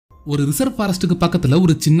ஒரு ரிசர்வ் ஃபாரஸ்ட்டுக்கு பக்கத்துல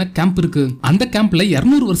ஒரு சின்ன கேம்ப் இருக்கு. அந்த கேம்ப்ல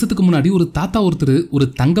 200 வருஷத்துக்கு முன்னாடி ஒரு தாத்தா ஒருத்தர் ஒரு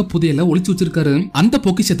தங்க புதையல ஒளிச்சு வச்சிருக்காரு. அந்த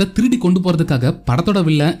பொக்கிஷத்தை திருடி கொண்டு போறதுக்காக படத்தோட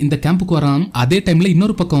வில்ல இந்த கேம்புக்கு வரான். அதே டைம்ல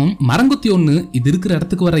இன்னொரு பக்கம் மரங்கொத்தி ஒண்ணு இது இருக்கிற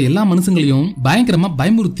இடத்துக்கு வர எல்லா மனுஷங்களையும் பயங்கரமா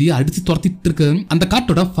பயமுறுத்தி அடிச்சு துரத்திட்டு இருக்கு. அந்த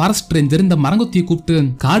காட்டோட ஃபாரஸ்ட் ரேஞ்சர் இந்த மரங்கொத்தியை கூப்பிட்டு,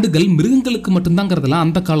 காடுகள் மிருகங்களுக்கு மட்டும்தாங்கிறதுலாம்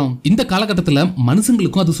அந்த காலம், இந்த காலகட்டத்துல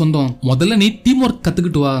மனுஷங்களுக்கும் அது சொந்தம், முதல்ல நீ டீம் ஒர்க்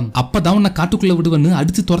கத்துக்கிட்டு வா, அப்பதான் உன்னை காட்டுக்குள்ள விடுவன்னு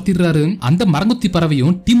அடிச்சு துரத்திடுறாரு. அந்த மரங்கொத்தி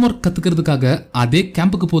பறவையும் டீம் ஒர்க் கத்துக்கிறதுக்காக அதே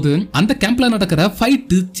கேம்புக்கு போகுது. அந்த கேம்ப்ல நடக்கிற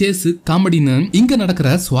ஃபைட், சேஸ், காமெடின்னு இங்க நடக்கிற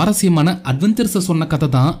சுவாரஸ்யமான அட்வென்ச்சர்ஸ் சொன்ன கதை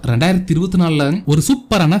தான் 2024ல ஒரு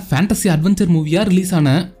சூப்பரான ஃபேண்டசி அட்வென்ச்சர் மூவியா ரிலீஸ் ஆன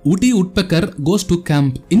உடி உட்பெக்கர் கோஸ் டு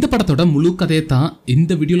கேம்ப். இந்த படத்தோட முழு கதையை தான்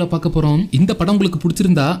இந்த வீடியோல பார்க்க போறோம். இந்த படம் உங்களுக்கு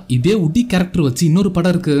பிடிச்சிருந்தா இதே உடி கேரக்டர் வச்சு இன்னொரு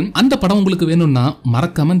படம் இருக்கு, அந்த படம் உங்களுக்கு வேணும்னா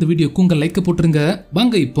மறக்காம இந்த வீடியோக்கு உங்க லைக் போட்டுருங்க.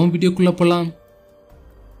 வாங்க இப்போ வீடியோக்குள்ள போலாம்.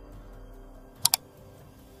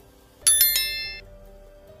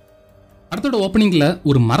 படத்தோட ஓப்பனிங்ல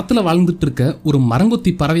ஒரு மரத்துல வாழ்ந்துட்டு இருக்க ஒரு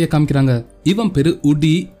மரங்கொத்தி பறவையை காமிக்கிறாங்க. இவன் பேரு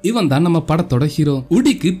உடி. இவன் தான் நம்ம படத்தோட ஹீரோ.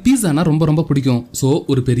 உடிக்கு பீஸானா ரொம்ப ரொம்ப பிடிக்கும். சோ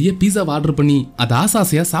ஒரு பெரிய பீஸா ஆர்டர் பண்ணி அதை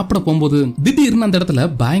ஆசாசையா சாப்பிட போகும்போது திடீர்னு அந்த இடத்துல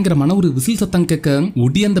பயங்கரமான ஒரு விசில் சத்தம் கேட்க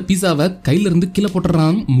உடி அந்த பீஸாவை கையில இருந்து கீழே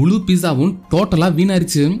போட்டுறான். முழு பீஸாவும் டோட்டலா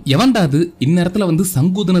வீணாயிருச்சு. எவன்டாது இந்நேரத்துல வந்து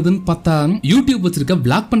சங்கூதுனதுன்னு பார்த்தா யூடியூப் வச்சிருக்க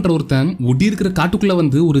விளாக் பண்ற ஒருத்தன் உடி இருக்கிற காட்டுக்குள்ள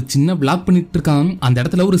வந்து ஒரு சின்ன விளாக் பண்ணிட்டு இருக்கான். அந்த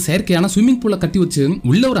இடத்துல ஒரு செயற்கையான ஸ்விம்மிங் பூல கட்டி வச்சு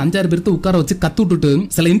உள்ள ஒரு 5-6 பேர்த்த உட்கார வச்சு கத்து விட்டுட்டு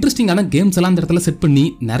சில இன்ட்ரெஸ்டிங்கான கேம்ஸ் எல்லாம் அந்த இடத்துல செட் பண்ணி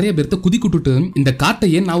நிறைய பேர்த்த குதிக்கு இந்த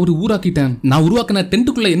காட்டையே நான் ஒரு ஊராக்கிட்டேன். நான் உருவாக்கின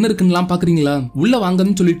டென்ட்டுக்குள்ள என்ன இருக்குன்னு பாக்குறீங்களா, உள்ள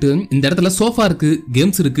வாங்கன்னு சொல்லிட்டு இந்த இடத்துல சோஃபா இருக்கு,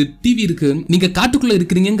 கேம்ஸ் இருக்கு, டிவி இருக்கு, நீங்க காட்டுக்குள்ள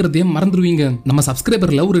இருக்கிறீங்கிறதே மறந்துடுவீங்க. நம்ம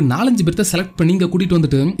சப்ஸ்கிரைபர்ல ஒரு 4-5 பேர்த்த செலக்ட் பண்ணி இங்க கூட்டிட்டு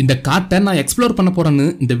வந்துட்டு இந்த காட்டை நான் எக்ஸ்ப்ளோர் பண்ண போறேன்னு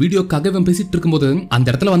இந்த வீடியோக்காக இவன் பேசிட்டு இருக்கும்போது அந்த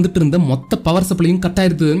இடத்துல வந்துட்டு இருந்த மொத்த பவர் சப்ளையும் கட்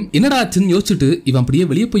ஆயிருது. என்னடா ஆச்சுன்னு யோசிச்சுட்டு இவன் அப்படியே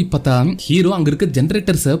வெளியே போய் பார்த்தா ஹீரோ அங்க இருக்க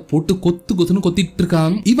ஜெனரேட்டர்ஸ போட்டு கொத்து கொத்துன்னு கொத்திட்டு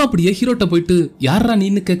இருக்கான். இவன் அப்படியே ஹீரோட்ட போயிட்டு யாரா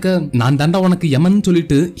நீன்னு கேட்க, நான் தாண்டா உனக்கு யமன்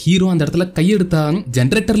சொல்லிட்டு ஹீரோ அந்த இடத்துல கையெடுத்தான்.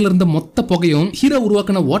 ஜெனரேட்டர்ல இருந்த மொத்த புகையும் ஹீரோ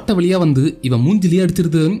உருவாக்கின ஓட்ட வழியா வந்து இவன் மூஞ்சிலேயே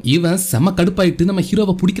அடிச்சிருது. இவன் செம கடுப்பாயிட்டு நம்ம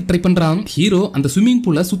ஹீரோவை பிடிக்க ட்ரை பண்றான். ஹீரோ அந்த ஸ்விம்மிங்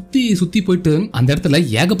பூல சுத்தி சுத்தி போயிட்டு அந்த இடத்துல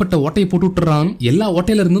ஏகப்பட்ட ஓட்டையை போட்டு விட்டுறான். எல்லா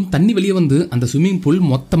ஓட்டையில இருந்தும் தண்ணி வெளியே வந்து அந்த ஸ்விம்மிங் பூல்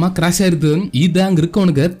மொத்தமா கிராஷ் ஆயிருது. இத அங்க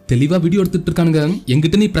இருக்கவனுங்க தெளிவா வீடியோ எடுத்துட்டு இருக்கானுங்க.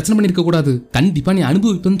 எங்கிட்ட நீ பிரச்சனை பண்ணிருக்க கூடாது, கண்டிப்பா நீ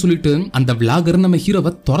அனுபவிப்பன்னு சொல்லிட்டு அந்த விளாகர் நம்ம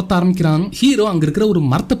ஹீரோவை துரத்த ஆரம்பிக்கிறான். ஹீரோ அங்க இருக்கிற ஒரு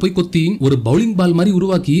மரத்தை போய் கொத்தி ஒரு பவுலிங் பால் மாதிரி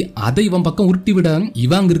உருவாக்கி அதை இவன் பக்கம் உருட்டி விட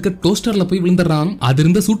இவன் அங்க இருக்க டோஸ்டர்ல போய் விழுந்துறான். அது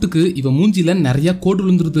இருந்த சூட்டுக்கு இவன் மூஞ்சில நிறைய கோடு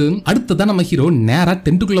விழுந்துருது. அடுத்ததான் நம்ம ஹீரோ நேரா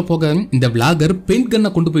டென்ட்டுக்குள்ள போக இந்த விளாகர் பெயிண்ட் கன்னை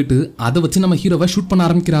கொண்டு போயிட்டு அதை வச்சு நம்ம ஹீரோவை ஷூட் பண்ண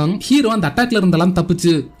ஆரம்பிக்கிறான். ஹீரோ அந்த அட்டாக்ல இருந்தெல்லாம்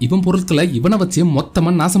தப்பிச்சு இவன் பொருட்களை இவனை வச்சு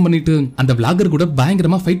மொத்தமா நாசம் பண்ணிட்டு அந்த விளாகர் கூட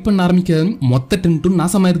பயங்கரமா ஃபைட் பண்ண ஆரம்பிக்க மொத்த டென்ட்டும்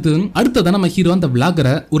நாசமாயிருது. அடுத்ததான் நம்ம ஹீரோ அந்த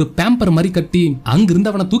விளாகரை ஒரு பேம்பர் மாதிரி கட்டி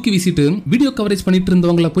அங்கிருந்து அவனை தூக்கி வீசிட்டு வீடியோ கவரேஜ் பண்ணிட்டு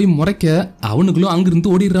இருந்தவங்களை போய் முறைக்க அவனுங்களும்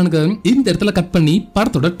அங்கிருந்து ஓடிடுறானுங்க. இந்த இடத்துல கட் பண்ணி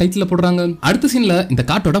படத்தோட டைட்டில் போடுறாங்க. அடுத்த சீன்ல இந்த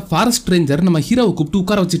காட்டோட ஃபாரஸ்ட் ரேஞ்சர் நம்ம ஹீரோவை கூப்பிட்டு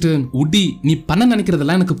உட்கார வச்சுட்டு, உடி நீ பண்ண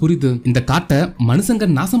நினைக்கிறதெல்லாம் எனக்கு புரியுது, இந்த காட்டை மனுஷங்க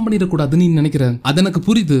நாசம் பண்ணிடக்கூடாதுன்னு நீ நினைக்கிற, அது எனக்கு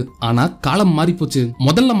புரியுது. ஆனா காலம் மாறி போச்சு.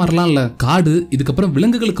 முதல்ல மாறலாம் இல்ல, காடு இதுக்கப்புறம்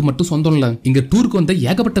விலங்குகளுக்கு மட்டும் சொந்தம் இல்ல. இங்க டூருக்கு வந்த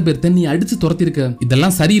ஏகப்பட்ட பேர்த்த நீ அடிச்சு துரத்திருக்க,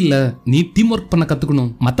 இதெல்லாம் சரியில்லை. நீ டீம் ஒர்க் பண்ண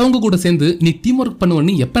கத்துக்கணும். மத்தவங்க கூட சேர்ந்து நீ டீம் ஒர்க்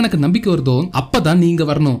பண்ணுவன்னு எப்ப எனக்கு நம்பிக்கை வருதோ அப்பதான் நீங்க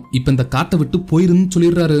வரணும். இப்ப இந்த காட்டை விட்டு போயிருன்னு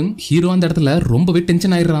சொல்லிடுறாரு. ஹீரோ அந்த இடத்துல ரொம்பவே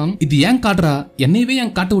டென்ஷன் ஆயிடுறான். இது ஏன் காடுறா, என்னையவே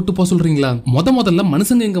என் காட்டை விட்டு போக சொல்றீங்களா, முதல்ல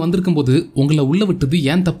மனுஷங்க இங்க வந்திருக்கும் போது உங்களை உள்ள விட்டது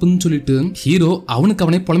ஏன் தப்புன்னு சொல்லிட்டு ஹீரோ அவனுக்கு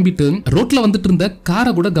அவனே புலம்பிட்டு ரோட்ல வந்துட்டு இருந்த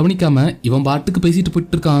காரை கூட கவனிக்காம இவன் பாட்டுக்கு பேசிட்டு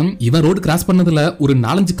போயிட்டு இருக்கான். இவன் ரோடு கிராஸ் பண்ணதுல ஒரு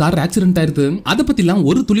 4-5 கார் ஆக்சிடென்ட் ஆயிருது. அதை பத்தி எல்லாம்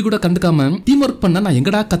ஒரு துளி கூட கண்டுக்காம டீம் ஒர்க் பண்ண நான்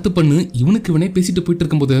எங்கடா கத்து பண்ணு இவனுக்கு இவனே பேசிட்டு போயிட்டு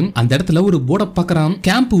இருக்கும்போது அந்த இடத்துல ஒரு போர்டை பாக்குறான்.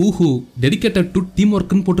 கேம்ப் ஊஹூ டெடிகேட்டட் டு டீம்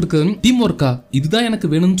ஒர்க்னு போட்டிருக்கு. டீம் ஒர்க்கா, இதுதான் எனக்கு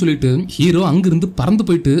வேணும்னு சொல்லிட்டு ஹீரோ அங்கிருந்து பறந்து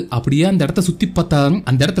போயிட்டு அப்படியே அந்த இடத்த சுத்தி பார்த்தா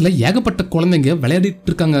அந்த இடத்துல ஏகப்பட்ட குழந்தைங்க விளையாடிட்டு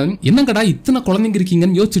இருக்காங்க. என்னங்கடா இத்தனை குழந்தைங்க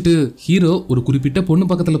இருக்கீங்கன்னு யோசிச்சுட்டு ஹீரோ ஒரு குறிப்பிட்ட பொண்ணு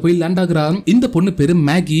பக்கத்துல போய் லேண்ட் ஆகுறான். இந்த பொண்ணு பேரு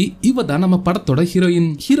மேகி. இவ தான் நம்ம படத்தோட ஹீரோயின்.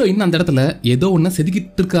 ஹீரோயின் அந்த இடத்துல ஏதோ ஒண்ணு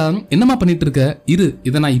செதுக்கிட்டு இருக்கா. என்னமா பண்ணிட்டு இருக்க, இரு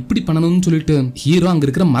இதை நான் இப்படி பண்ணணும்னு சொல்லிட்டு ஹீரோ அங்க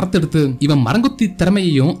இருக்கிற மரத்தை எடுத்து இவன் மரங்கொத்தி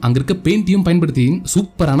திறமையையும் அங்க இருக்க பெயிண்டையும் பயன்படுத்தி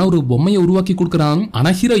சூப்பரான ஒரு பொம்மையை உருவாக்கி கொடுக்கறான். ஆனா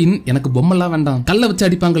ஹீரோயின் எனக்கு பொம்மைலாம் வேண்டாம், கல்ல வச்சு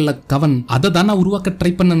அடிப்பாங்கல்ல கவன், அதை தான் நான் உருவாக்க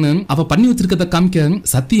ட்ரை பண்ணனு அவ பண்ணி வச்சிருக்கத காமிக்க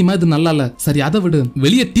சத்தியமா இது நல்லா இல்ல, சரி அதை விடு,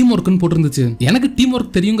 வெளியே டீம் ஒர்க்னு போட்டிருந்துச்சு, எனக்கு டீம்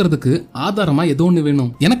ஒர்க் தெரியுங்கிறதுக்கு ஆதாரமா ஏதோ ஒண்ணு வேணும்,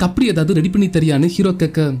 எனக்கு அப்படி ஏதாவது ரெடி பண்ணி தெரியான்னு ஹீரோ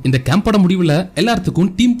கேட்க இந்த கேம்போட முடிவுல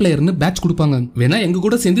எல்லாத்துக்கும் டீம் பிளேயர்னு பேட்ச் கொடுப்பாங்க, வேணா எங்க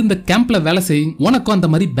கூட சேர்ந்து இந்த கேம்ப்ல வேலை செய், உனக்கும் அந்த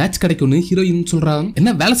மாதிரி பேட்ச் கிடைக்கும்னு ஹீரோயின் சொல்றான்.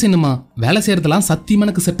 என்ன வேலை செய்யணுமா, வேலை செய்யறதெல்லாம் சத்தியமா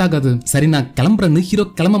எனக்கு செட் ஆகாது, சரி நான் கிளம்புறேன்னு ஹீரோ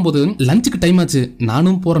கிளம்பும் போது லஞ்சுக்கு டைம் ஆச்சு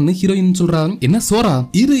நானும் போறேன்னு ஹீரோயின் சொல்றான். என்ன சோரா,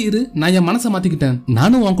 இரு நான் என் மனசை மாத்திக்கிட்டேன்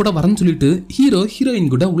நானும் உன் கூட வரேன்னு சொல்லிட்டு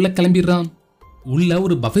ஹீரோயின் கூட உள்ள கிளம்பிடுறான். உள்ள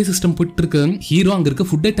ஒரு பஃபே சிஸ்டம் போயிட்டு இருக்கு. ஹீரோ அங்க இருக்க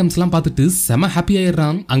ஃபுட் ஐட்டம்ஸ் எல்லாம் பார்த்துட்டு செம ஹாப்பி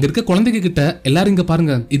ஆயிடுறான். அங்க இருக்க குழந்தைங்க கிட்ட எல்லாரும் இங்க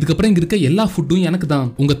பாருங்க, இதுக்கப்புறம் இங்க இருக்க எல்லா ஃபுட்டும் எனக்கு தான்,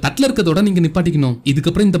 உங்க தட்டுல இருக்கதோட நீங்க நிப்பாட்டிக்கணும்,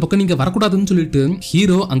 இதுக்கப்புறம் இந்த பக்கம் நீங்க வரக்கூடாதுன்னு சொல்லிட்டு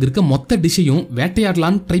ஹீரோ அங்க இருக்க மொத்த டிஷ்ஷையும்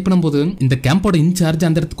வேட்டையாடலான்னு ட்ரை பண்ணும்போது இந்த கேம்போட இன்சார்ஜ்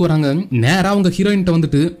அந்த இடத்துக்கு வராங்க. நேரா அவங்க ஹீரோயின்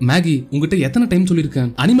வந்துட்டு, மேகி உங்ககிட்ட எத்தனை டைம் சொல்லிருக்கேன்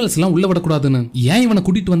அனிமல்ஸ் எல்லாம் உள்ள விடக்கூடாதுன்னு, ஏன் இவனை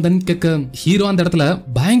கூட்டிட்டு வந்தேன்னு கேட்க ஹீரோ அந்த இடத்துல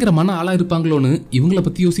பயங்கரமான ஆளா இருப்பாங்களோன்னு இவங்களை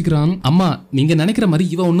பத்தி யோசிக்கிறான். அம்மா நீங்க நினைக்கிற மாதிரி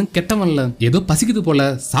இவன் ஒன்னும் கெட்டவன்ல, ஏதோ பசிக்குது போல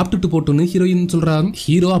சாப்பிட்டுட்டு போட்டுன்னு ஹீரோயின் சொல்றான்.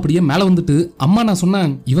 ஹீரோ அப்படியே மேல வந்துட்டு, அம்மா நான்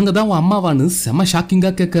சொன்னேன் இவங்க தான் உன் அம்மாவான்னு செம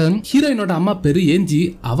ஷாக்கிங்கா கேட்க ஹீரோயினோட அம்மா பேரு ஏஞ்சி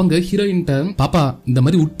அவங்க ஹீரோயின் பாப்பா இந்த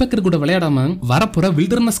மாதிரி உட்பெக்கர் கூட விளையாடாம வரப்போற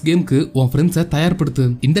வில்டர்னஸ் கேம்க்கு உன் ஃப்ரெண்ட்ஸை தயார்படுத்து,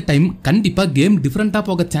 இந்த டைம் கண்டிப்பா கேம் டிஃபரெண்டா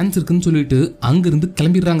போக சான்ஸ் இருக்குன்னு சொல்லிட்டு அங்கிருந்து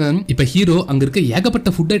கிளம்பிடுறாங்க. இப்ப ஹீரோ அங்க இருக்க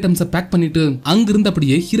ஏகப்பட்ட ஃபுட் ஐட்டம்ஸ் பேக் பண்ணிட்டு அங்கிருந்து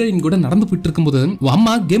அப்படியே ஹீரோயின் கூட நடந்து போயிட்டு இருக்கும்போது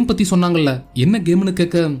அம்மா கேம் பத்தி சொன்னாங்கல்ல என்ன கேம்னு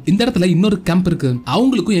கேட்க இந்த இடத்துல இன்னொரு கேம்ப் இருக்கு,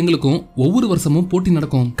 அவங்களுக்கும் எங்களுக்கும் ஒவ்வொரு வருஷமும் போட்டி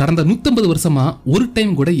நடக்கும், கடந்த 150 வருஷமா ஒரு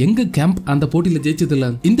டைம் கூட எங்க கேம்ப் அந்த போட்டியில ஜெயிச்சது இல்ல,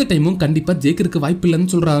 இந்த டைமும் கண்டிப்பா ஜெயிக்கிறதுக்கு வாய்ப்பு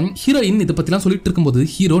இல்லைன்னு சொல்றான். ஹீரோயின் இத பத்தி எல்லாம் சொல்லிட்டு இருக்கும்போது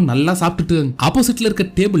ஹீரோ நல்லா சாப்பிட்டுட்டு ஆப்போசிட்ல இருக்க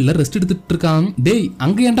டேபிள்ல ரெஸ்ட் எடுத்துட்டு இருக்கான். டேய்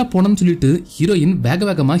அங்க ஏன்டா போனன்னு சொல்லிட்டு ஹீரோயின் வேக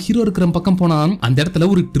வேகமா ஹீரோ இருக்கிற பக்கம் போனான். அந்த இடத்துல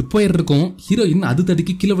ஒரு ட்ரிப் ஒயர் இருக்கும், ஹீரோயின் அது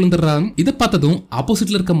தடுக்கி கீழே விழுந்துடுறான். இதை பார்த்ததும்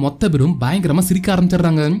ஆப்போசிட்ல இருக்க மொத்த பேரும் பயங்கரமா சிரிக்க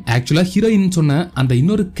ஆரம்பிச்சிடுறாங்க. ஆக்சுவலா ஹீரோயின் சொன்ன அந்த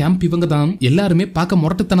இன்னொரு கேம்ப் இவங்க தான், எல்லாருமே பார்க்க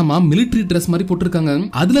முரட்டுத்தனமா மிலிட்டரி ட்ரெஸ் மாதிரி போட்டிருக்காங்க.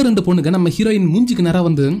 அதுல 2 பொண்ணுங்க நம்ம ஹீரோயின் மூஞ்சிக்கு நேரா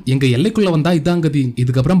வந்து எங்க எல்லைக்குள்ள வந்தா இதான் கதி,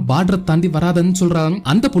 இதுக்கப்புறம் பார்டரை தாண்டி வராதன்னு சொல்றான்.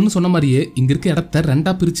 அந்த பொண்ணு சொன்ன மாதிரியே இங்க இருக்க இடத்த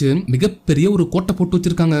 2ஆ பிரிச்சு மிகப்பெரிய ஒரு கோட்டை போட்டு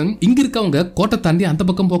வச்சிருக்காங்க. இங்க இருக்கவங்க கோட்டை தாண்டி அந்த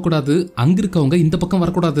பக்கம் போக கூடாது, அங்க இருக்கவங்க இந்த பக்கம்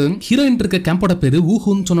வரக்கூடாது. ஹீரோயின் இருக்க கேம்போட பேரு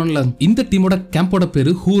ஊஹூன்னு சொன்னோம்ல, இந்த டீமோட கேம்போட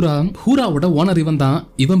பேரு ஹூரா. ஹூராவோட ஓனர் இவன் தான்,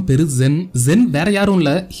 இவன் பேரு ஜென். ஜென் வேற யாரும்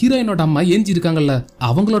இல்ல, ஹீரோயினோட அம்மா ஏஞ்சி இருக்காங்கல்ல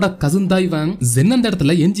அவங்களோட கசின் தான் இவன். ஜென் அந்த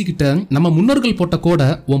இடத்துல ஏஞ்சி கிட்ட நம்ம முன்னோர்கள் போட்ட கோட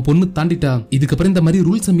உன் பொண்ணு தாண்டிட்டா, இதுக்கப்புறம் இந்த மாதிரி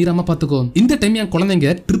ரூல்ஸ் மீறாம பாத்துக்கோ, இந்த டைம் என் குழந்தைங்க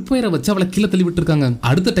ட்ரிப் வயரை வச்சு அவளை கீழே தள்ளி விட்டு இருக்காங்க,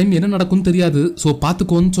 அடுத்த டைம் என்ன நடக்கும் தெரியாது, சோ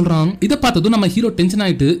பாத்துக்கோன்னு சொல்றான். இத பார்த்ததும் நம்ம ஹீரோ டென்ஷன்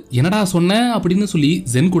ஆயிட்டு என்னடா சொன்ன அப்படின்னு சொல்லி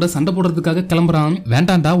ஜென் கூட சண்டை போடுறதுக்காக கிளம்புறான்.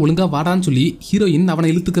 வேண்டாண்டா ஒழுங்கா வாடான்னு சொல்லி ஹீரோயின் அவனை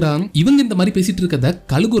இழுத்துக்கிறான். இவங்க இந்த மாதிரி பேசிட்டு இருக்கத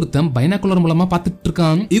கழுகுருத்தம் பைனாகுலர் மூலமா பாத்துட்டு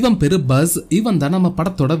இருக்கான். இவன் பேரு பஸ், இவன் தான் நம்ம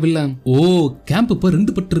படத்தோட வில்லன். ஓ கேம்ப் இப்ப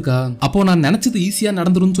 2 பட்டு இருக்கா, அப்போ நான் நினைச்சது ஈஸியா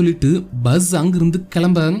நடந்துரும் சொல்லிட்டு பஸ் அங்கிருந்து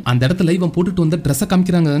கிளம்ப அந்த இடத்துல இவன் போட்டுட்டு வந்த ட்ரெஸ்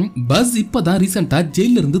காமிக்கிறாங்க. பஸ் இப்பதான் ரீசெண்டா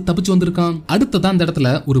ஜெயில இருந்து தப்பிச்சு வந்திருக்கான். அடுத்ததான் அந்த இடத்துல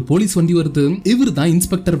ஒரு போலீஸ் வண்டி வருது, இவர் தான்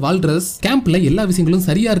இன்ஸ்பெக்டர் வால்ட்ரஸ். கேம்ப்ல எல்லா விஷயங்களும்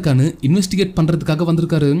சரியா இருக்கான்னு இன்வெஸ்டிகேட் பண்றதுக்காக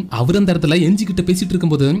வந்திருக்காரு. அவர் அந்த இடத்துல ஏஞ்சி கிட்ட பேசிட்டு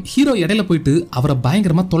இருக்கும்போது ஹீரோ இடையில போயிட்டு அவரை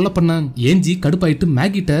பயங்கரமா தொல்லை பண்ணான். ஏஞ்சி கடுப்பாயிட்டு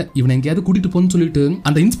மேகிட்ட இவனை எங்கேயாவது கூட்டிட்டு போன்னு சொல்லிட்டு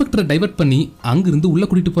அந்த இன்ஸ்பெக்டரை டைவர்ட் பண்ணி அங்கிருந்து உள்ள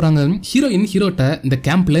கூட்டிட்டு போறாங்க. ஹீரோயின் ஹீரோட்ட இந்த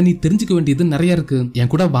கேம்ப்ல நீ தெரிஞ்சுக்க வேண்டியது நிறைய இருக்கு,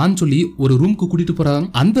 என் கூட வான்னு சொல்லி ஒரு ரூமுக்கு கூட்டிட்டு போறான்.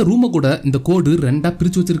 அந்த ரூம கூட இந்த கோடு 2ஆ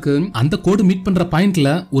பிரிச்சு வச்சிருக்கு. அந்த கோடு மீட் பண்ற பாயிண்ட்ல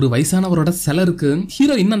ஒரு வயசானவரோட சிலை இருக்கு.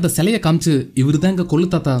 ஹீரோயின் அந்த சிலைய காமிச்சு இவருதான் எங்க கொள்ளு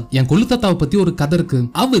தாத்தா, என் கொள்ளு தாத்தாவை பத்தி ஒரு கதை இருக்கு,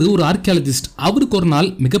 அவரு ஒரு ஆர்கியாலஜிஸ்ட், அவருக்கு ஒரு நாள்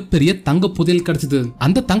மிகப்பெரிய தங்க புதையல் கிடைச்சது,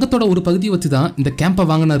 அந்த தங்கத்தோட ஒரு பகுதியை வச்சுதான் இந்த கேம்ப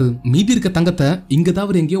வாங்கினாரு, மீதி இருக்க தங்கத்தை இங்கதான்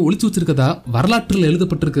அவர் எங்கேயோ ஒளிச்சு வச்சிருக்கதா வரலாற்றில்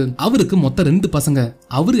எழுதப்பட்டிருக்கு. அவருக்கு மொத்தம் 2 பசங்க,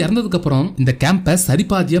 அவர் இறந்ததுக்கு அப்புறம் இந்த கேம்ப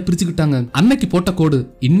சரிபாதியா பிரிச்சுக்கிட்டாங்க. அன்னைக்கு போட்ட கோடு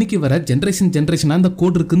இன்னைக்கு வர ஜெனரேஷனா இந்த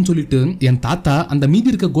கோடு இருக்குன்னு சொல்லிட்டு என் தாத்தா அந்த மீதி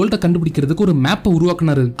இருக்க கோல்ட கண்டுபிடிக்கிறதுக்கு ஒரு மேப்பை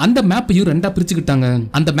உருவாக்குனாரு. அந்த மேப்பையும் 2ஆ பிரிச்சுக்கிட்டாங்க.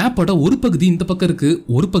 அந்த மேப்போட ஒரு பகுதி இந்த பக்கம் இருக்கு,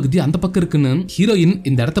 ஒரு பகுதி அந்த பக்கம் இருக்குன்னு ஹீரோயின்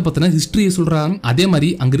இந்த இடத்த பத்தின ஹிஸ்டரியை சொல்றான். அதே மாதிரி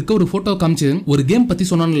அங்க இருக்க ஒரு போட்டோ காமிச்சு ஒரு கேம் பத்தி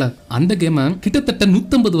சொன்னான்ல, அந்த கேம கிட்டத்தட்ட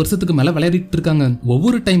 150 வருஷத்துக்கு மேல விளையாடிட்டு இருக்காங்க.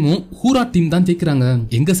 ஒவ்வொரு டைமும் ஹூரா டீம் தான் ஜெயிக்கிறாங்க,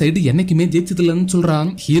 எங்க சைடு என்னைக்குமே ஜெயிச்சது இல்லன்னு சொல்றான்.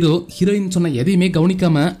 ஹீரோ ஹீரோயின் சொன்ன எதையுமே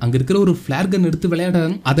கவனிக்காம அங்க இருக்கிற ஒரு ஃபிளேர் கன் எடுத்து விளையாட,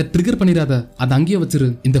 அதை ட்ரிகர் பண்ணிடாத, அதை அங்கேயே வச்சிரு,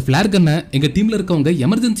 இந்த ஃபிளேர் கன்னை எங்க டீம்ல இருக்கவங்க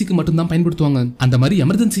எமர்ஜென்சிக்கு மட்டும் தான் பயன்படுத்துவாங்க, அந்த மாதிரி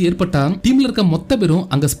எமர்ஜென்சி ஏற்பட்டா டீம்ல இருக்க மொத்த பேரும்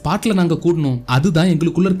அங்க ஸ்பாட்ல நாங்க கூடணும், அதுதான்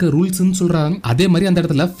எங்களுக்குள்ள இருக்க ரூல்ஸ்னு சொல்றான். அதே மாதிரி அந்த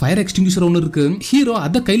இடத்துல ஃபயர் எக்ஸ்டிங்யூஷர் ஒன்னு இருக்கு, ஹீரோ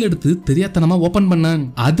அதை கையில எடுத்து தெரியாதனமா ஓபன் பண்ண,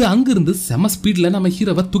 அது அங்க இருந்து செம ஸ்பீட்ல நம்ம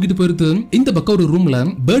ஹீரோவை தூக்கிட்டு போயிருது. இந்த பக்கம் ஒரு ரூம்ல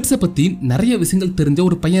பேர்ட்ஸ பத்தி நிறைய விஷயங்கள் தெரிஞ்ச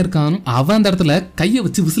ஒரு பையன் இருக்கான். அவன் அந்த இடத்துல கைய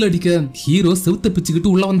வச்சு விசில் அடிக்க ஹீரோ செவுத்த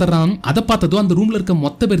பிச்சுக்கிட்டு உள்ள வந்துடுறான். அதை பார்த்ததும் அந்த ரூம்ல இருக்க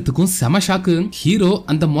மொத்த பேர்த்துக்கும் செம ஷாக்கு. ஹீரோ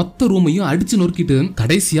அந்த மொத்த ரூமையும் அடிச்சு நொறுக்கிட்டு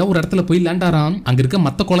கடைசியா ஒரு இடத்துல போய் லேண்ட் ஆறான். அங்க இருக்க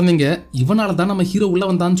மத்த குழந்தைங்க இவனாலதான் நம்ம ஹீரோ உள்ள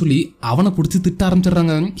வந்தான்னு சொல்லி அவனை புடிச்சு திட்ட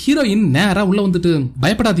ஆரம்பிச்சிடுறாங்க. ஹீரோயின் நேரா உள்ள வந்துட்டு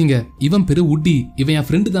பயப்படாதீங்க, இவன் பேரு உட்டி, இவன் என்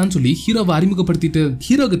ஃப்ரெண்டு தான் சொல்லி ஹீரோவை அறிமுகப்படுத்திட்டு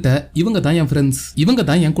ஹீரோ கிட்ட இவங்க தான் என் ஃப்ரெண்ட்ஸ், இவங்க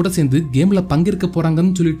தான் என் கூட சேர்ந்து கேம்ல பங்கேற்க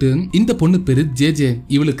போறாங்கன்னு சொல்லிட்டு இந்த பொண்ணு பேரு ஜே,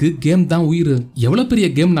 இவளுக்கு கேம் தான் உயிர், எவ்வளவு பெரிய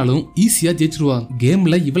கேம்னாலும் ஈஸியா ஜெயிச்சிருவா,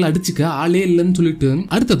 கேம்ல இவள அடிச்சுக்க ஆளே இல்லன்னு சொல்லிட்டு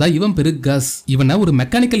அடுத்ததா இவன் பேரு கஸ், இவனை ஒரு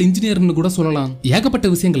மெக்கானிக்கல் இன்ஜினியர்னு கூட சொல்லலாம், ஏகப்பட்ட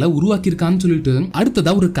விஷயங்களை உருவாக்கி இருக்கான்னு சொல்லிட்டு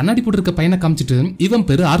அடுத்ததா ஒரு கண்ணாடி போட்டிருக்க பையனை காமிச்சிட்டு இவன்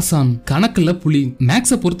பேரு ஆர்சான், கணக்குல புலி,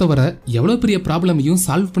 மேக்ஸ பொறுத்தவரை எவ்வளவு பெரிய ப்ராப்ளமையும்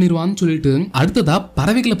சால்வ் பண்ணிடுவான்னு சொல்லிட்டு அடுத்ததா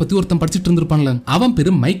பறவைகளை பத்தி ஒருத்தன் படிச்சிட்டு இருந்திருப்பான்ல, அவன்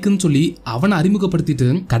பேரு மைக்குன்னு இருக்குன்னு சொல்லி அவனை அறிமுகப்படுத்திட்டு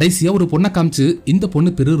கடைசியா ஒரு பொண்ணை காமிச்சு இந்த பொண்ணு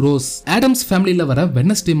பேரு ரோஸ். ஆடம்ஸ் ஃபேமிலியில வர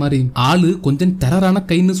வெட்னஸ்டே மாதிரி ஆளு கொஞ்சம் டெரரான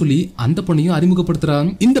கைன்னு சொல்லி அந்த பொண்ணையும் அறிமுகப்படுத்துறான்.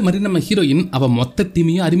 இந்த மாதிரி நம்ம ஹீரோயின் அவ மொத்த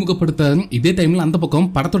டீமையும் அறிமுகப்படுத்த இதே டைம்ல அந்த பக்கம்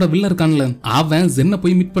படத்தோட வில்ல இருக்கான்ல அவன் ஜென்னை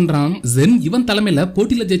போய் மீட் பண்றான். ஜென் இவன் தலைமையில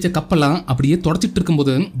போட்டியில ஜெயிச்ச கப்பலாம் அப்படியே தொடச்சிட்டு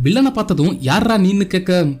இருக்கும்போது வில்லனை பார்த்ததும் யாரா நீன்னு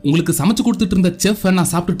கேட்க, உங்களுக்கு சமைச்சு கொடுத்துட்டு இருந்த செஃப்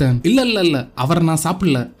நான் சாப்பிட்டுட்டேன். இல்ல இல்ல இல்ல அவரை நான்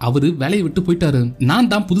சாப்பிடல, அவரு வேலையை விட்டு போயிட்டாரு, நான்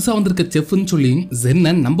தான் புதுசா வந்திருக்க செஃப்னு சொல்லி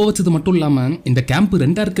ஜென்னை நம்ப வச்சது மட்டும் இல்லாம இந்த கேம்ப்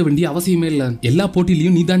ரெண்டா இருக்க வேண்டிய அவசியமே இல்ல, எல்லா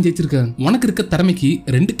போட்டியிலையும் நீ தான் ஜெயிச்சிருக்க, உனக்கு இருக்க திறமைக்கு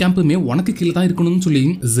 2 கேம்புமே உனக்கு கீழே தான் இருக்கணும்னு சொல்லி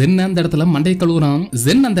ஜென் அந்த இடத்துல மண்டையை கழுவுறான்.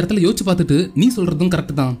 ஜென் அந்த இடத்துல யோசிச்சு பார்த்துட்டு நீ சொல்றதும்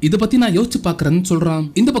கரெக்ட் தான், இத பத்தி நான் யோசிச்சு பாக்குறேன்னு சொல்றான்.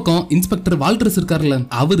 இந்த பக்கம் இன்ஸ்பெக்டர் வால்டர்ஸ் இருக்காருல்ல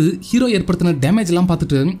அவரு ஹீரோ ஏற்படுத்தின டேமேஜ் எல்லாம்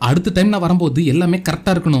பார்த்துட்டு அடுத்த டைம் நான் வரும்போது எல்லாமே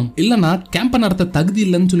கரெக்டா இருக்கணும், இல்லனா கேம்ப நடத்த தகுதி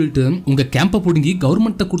இல்லைன்னு சொல்லிட்டு உங்க கேம்ப புடுங்கி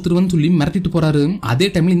கவர்மெண்ட்ட கொடுத்துருவேன்னு சொல்லி மிரட்டிட்டு போறாரு. அதே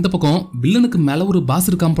டைம்ல இந்த பக்கம் வில்லனுக்கு மேல ஒரு பாஸ்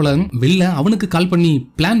இருக்கான் போல. வில்லன் அவனுக்கு கால் பண்ணி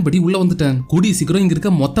பிளான் படி உள்ள வந்துட்டேன், கூடிய சீக்கிரம் இங்க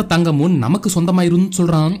இருக்க மொத்த தங்கமும் நமக்கு சொந்தமாயிருன்னு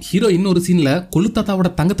சொல்றான். ஹீரோ இன்னொரு சீன்ல கொளுத்தாத்தாவோட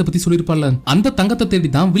தங்கத்தை பத்தி சொல்லிருப்பால அந்த தங்கத்தை தேடி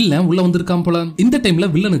தான் வில்லன் உள்ள வந்திருக்கான் போல. இந்த டைம்ல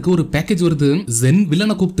வில்லனுக்கு ஒரு பேக்கேஜ் வருது. ஜென்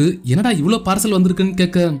வில்லனை கூப்பிட்டு என்னடா இவ்வளவு பார்சல் வந்திருக்குன்னு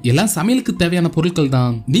கேட்க, எல்லாம் சமையலுக்கு தேவையான பொருட்கள்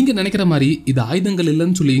தான், நீங்க நினைக்கிற மாதிரி இது ஆயுதங்கள்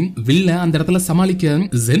இல்லன்னு சொல்லி வில்லன் அந்த இடத்துல சமாளிக்க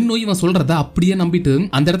ஜென் இவன் சொல்றத அப்படியே நம்பிட்டு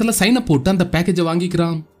அந்த இடத்துல சைனை போட்டு அந்த பேக்கேஜை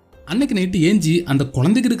வாங்கிக்கிறான். அன்னைக்கு நைட்டு ஏஞ்சி அந்த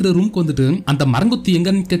குழந்தைக்கு இருக்கிற ரூம்க்கு வந்துட்டு அந்த மரங்குத்தி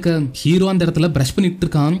எங்கன்னு கேட்க ஹீரோ அந்த இடத்துல பிரஷ் பண்ணிட்டு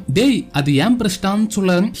இருக்கான். டேய் அது ஏன் பிரஷ்டான்னு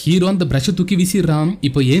சொல்ல ஹீரோ அந்த பிரஷ் தூக்கி வீசிடுறான்.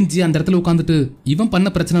 இப்போ ஏஞ்சி அந்த இடத்துல உட்காந்துட்டு இவன் பண்ண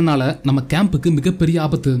பிரச்சனைனால நம்ம கேம்புக்கு மிகப்பெரிய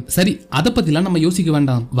ஆபத்து, சரி அதை பத்திலாம் நம்ம யோசிக்க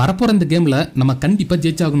வேண்டாம், வரப்போற இந்த கேம்ல நம்ம கண்டிப்பா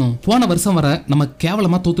ஜெயிச்சாகணும், போன வருஷம் வர நம்ம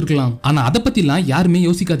கேவலமா தோத்துருக்கலாம், ஆனா அதை பத்திலாம் யாருமே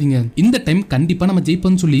யோசிக்காதீங்க, இந்த டைம் கண்டிப்பா நம்ம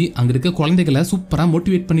ஜெயிப்போம்னு சொல்லி அங்க இருக்க குழந்தைகளை சூப்பரா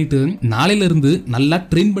மோட்டிவேட் பண்ணிட்டு நாளையில இருந்து நல்லா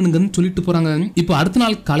ட்ரெயின் பண்ணுங்கன்னு சொல்லிட்டு போறாங்க. இப்போ அடுத்த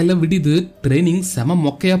நாள் காலையில விடிது, ட்ரெயினிங் செம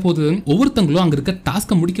மொக்கையா போகுது, ஒவ்வொருத்தங்களும் அங்க இருக்க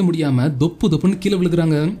டாஸ்க முடிக்க முடியாம தொப்பு தொப்புன்னு கீழே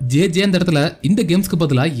விழுகுறாங்க. ஜே அந்த இடத்துல இந்த கேம்ஸ்க்கு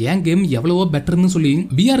பதிலா என் கேம் எவ்வளவோ பெட்டர்னு சொல்லி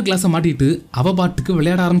விஆர் கிளாஸ மாட்டிட்டு அவ பாட்டுக்கு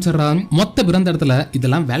விளையாட ஆரம்பிச்சிடறான். மொத்த பேர் அந்த இடத்துல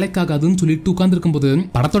இதெல்லாம் வேலைக்காகாதுன்னு சொல்லிட்டு உட்கார்ந்து இருக்கும்போது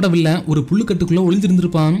படத்தோட வில்லன் ஒரு புல்லுக்கட்டுக்குள்ள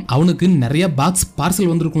ஒளிஞ்சிருந்திருப்பான். அவனுக்கு நிறைய பாக்ஸ்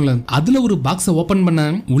பார்சல் வந்திருக்கும்ல, அதுல ஒரு பாக்ஸ ஓபன் பண்ண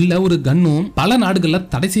உள்ள ஒரு கன்னும் பல நாடுகள்ல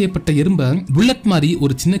தடை செய்யப்பட்ட எறும்ப புல்லட் மாதிரி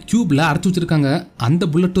ஒரு சின்ன கியூப்ல அடைச்சு வச்சிருக்காங்க. அந்த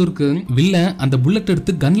புல்லட்டும் இருக்கு. வில்லன் அந்த புல்லட்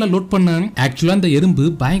எடுத்து கன்ல லோட் பண்ண ஆக்சுவலா அந்த எறும்பு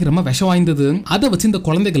பயங்கரமா விஷம் வாய்ந்தது. அதை வச்சு இந்த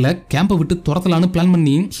குழந்தைகளை கேம்ப விட்டு துரத்தலான்னு பிளான்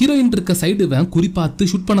பண்ணி ஹீரோயின் இருக்க சைடு குறிப்பாத்து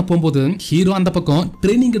ஷூட் பண்ண போகும்போது ஹீரோ அந்த பக்கம்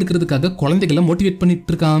ட்ரைனிங் எடுக்கிறதுக்காக குழந்தைகளை மோட்டிவேட்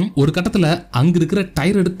பண்ணிட்டு இருக்கான். ஒரு கட்டத்துல அங்க இருக்கிற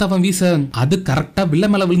டயர் எடுத்து அவன் வீச அது கரெக்டா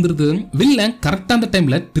வில்லன் மேல விழுந்துருது. வில்லன் கரெக்டா அந்த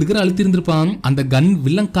டைம்ல ட்ரிகர் அழுத்தி இருந்திருப்பான். அந்த கன்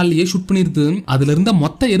வில்லன் காலையே ஷூட் பண்ணிருது. அதுல இருந்த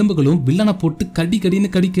மொத்த எறும்புகளும் வில்லனை போட்டு கடி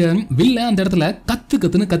கடின்னு கடிக்க வில்லன் அந்த இடத்துல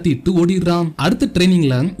கத்துன்னு கத்திட்டு ஓடிடுறான். அடுத்த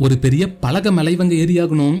ட்ரைனிங்ல ஒரு பெரிய பலகை மேல இவங்க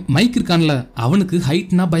ஏறியாகணும். மைக் இருக்கான்ல அவனுக்கு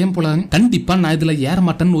ஹைட்னா பயம் போல, கண்டிப்பா நான் இதுல ஏற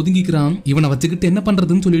மாட்டேன்னு ஒதுங்கிக்கிறான். இவனை வச்சுக்கிட்டு என்ன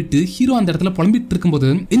பண்றதுன்னு சொல்லிட்டு ஹீரோ அந்த இடத்துல புலம்பிட்டு இருக்கும்போது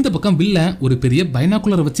இந்த பக்கம் வில்லன் ஒரு பெரிய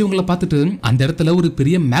பைனாகுலர் வச்சு இவங்களை பார்த்துட்டு அந்த இடத்துல ஒரு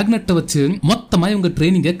பெரிய மேக்னெட்டை வச்சு மொத்தமா இவங்க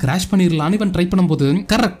ட்ரெயினிங்க கிராஷ் பண்ணிடலான்னு இவன் ட்ரை பண்ணும்போது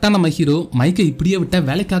கரெக்டா நம்ம ஹீரோ மைக்கை இப்படியே விட்டா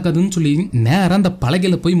வேலைக்காகாதுன்னு சொல்லி நேரா அந்த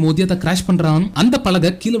பலகையில போய் மோதி அதை கிராஷ் பண்றான். அந்த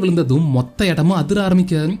பலகை கீழே விழுந்ததும் மொத்த இடமும் அதிர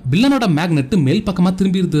ஆரம்பிக்க வில்லனோட மேக்னெட் மேல் பக்கமா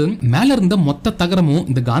திரும்பிடுது. மேல இருந்த மொத்த தகரமும்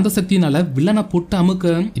இந்த காந்த சக்தியினால வில்லனை போட்டு அமுக்க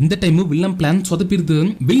இந்த டைம் வில்லன் பிளான் சொதப்பிடுது.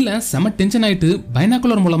 வில்லன் செம டென்ஷன் ஆயிட்டு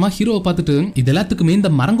பைனாகுலர் மூலமா ஹீரோவை பார்த்துட்டு இது எல்லாத்துக்குமே இந்த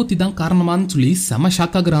மரங்குத்தி தான் காரணமான்னு சொல்லி செம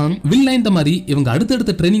ஷாக் ஆகுறான். வில்லன் இந்த மாதிரி இவங்க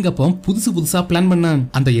அடுத்தடுத்த ட்ரைனிங் அப்போ புதுசா பிளான் பண்ண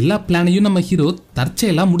அந்த எல்லா பிளானையும் நம்ம ஹீரோ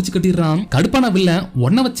தற்செயலா முடிச்சு கட்டிடுறான். கடுப்பான வில்லன்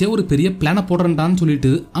ஒன்ன வச்சே ஒரு பெரிய பிளான போடுறான்னு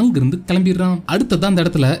சொல்லிட்டு அங்கிருந்து கிளம்பிடுறான். அடுத்தது அந்த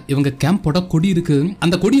இடத்துல இவங்க கேம்போட கொடி இருக்கு.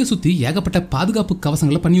 அந்த கொடியை சுத்தி ஏகப்பட்ட பாதுகாப்பு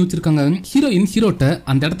கவசங்களை பண்ணி வச்சிருக்காங்க. ஹீரோயின் ஹீரோட்ட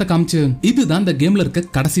அந்த இடத்த காமிச்சு இதுதான் இந்த கேம்ல இருக்க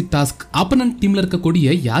கடைசி டாஸ்க், ஆப்போனன்ட் டீம்ல இருக்க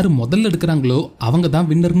கொடியை யாரு முதல்ல எடுக்கிறாங்களோ அவங்க தான்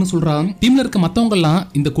வின்னர்னு சொல்றான். டீம்ல இருக்க மத்தவங்க எல்லாம்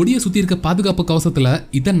இந்த கொடியை சுத்தி இருக்க பாதுகாப்பு கவசத்துல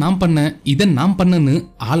இத நான் பண்ணேன்னு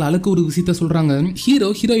ஆளுக்கு ஒரு விஷயத்த சொல்றாங்க. ஹீரோ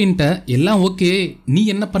ஹீரோயின்ட்ட எல்லாம் ஓகே நீ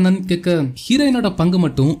என்ன பண்ணன்னு கேட்க ஹீரோயினோட பங்கு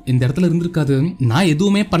மட்டும் இந்த இடத்துல இருந்திருக்காது, நான்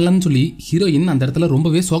எதுவுமே பண்ணலன்னு சொல்லி ஹீரோயின் அந்த இடத்துல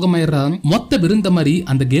ரொம்பவே சோகமாயிடுறான். மொத்த பேர் இந்த மாதிரி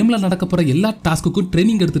அந்த கேம்ல நடக்க போற எல்லா டாஸ்க்குக்கும்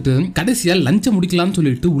ட்ரைனிங் எடுத்துட்டு கடைசியா லஞ்ச முடிக்கலாம்னு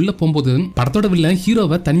சொல்லிட்டு உள்ள போகும்போது படத்தோட வில்லன்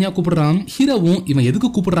ஹீரோவை தனியா கூப்பிடுறான். ஹீரோவும் இவன் எதுக்கு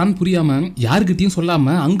கூப்பிடுறான்னு புரியாம யாருகிட்டயும்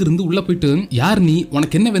சொல்லாம அங்கிருந்து உள்ள போயிட்டு யார் நீ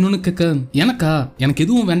உனக்கு என்ன வேணும்னு கேட்க எனக்கு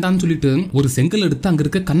எதுவும் வேண்டாம்னு சொல்லிட்டு ஒரு செங்கல் எடுத்து அங்க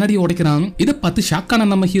இருக்க கண்ணாடியை உடைக்கிறான். இதை பார்த்து ஷாக்கான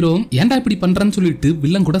நம்ம ஹீரோ ஏன்டா இப்படி பண்றான்னு சொல்லிட்டு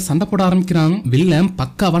வில்லன் கூட சண்டை போட ஆரம்பிக்கிறான். வில்லன்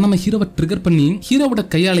பக்காவா நம்ம ஹீரோவை ட்ரிகர் பண்ணி ஹீரோவோட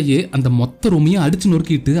கையாலேயே அந்த மொத்த ரூமையும் அடிச்சு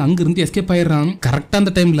நொறுக்கிட்டு அங்கிருந்து எஸ்கேப் ஆயிடுறான். கரெக்டா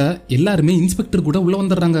அந்த டைம்ல எல்லாருமே இன்ஸ்பெக்டர் கூட உள்ள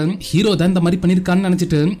வந்துடுறாங்க. ஹீரோ தான் இந்த மாதிரி பண்ணிருக்கான்னு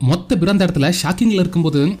நினைச்சிட்டு மொத்த பேர் அந்த இடத்துல ஷாக்கிங்ல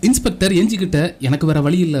இருக்கும்போது இன்ஸ்பெக்டர் எஞ்சிக்கிட்ட எனக்கு வேற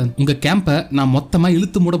வழி இல்ல, உங்க கேம்ப நான் மொத்தமா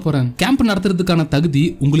இழுத்து மூட போறேன், கேம்ப் நடத்துறதுக்கான தகுதி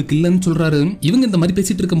உங்களுக்கு இல்லன்னு சொல்றாரு. இவங்க இந்த மாதிரி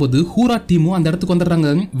பேசிட்டு இருக்கும்போது ஹூரா டீமும் அந்த இடத்துக்கு வந்துடுறாங்க.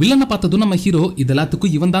 வில்லனை பார்த்ததும் நம்ம ஹீரோ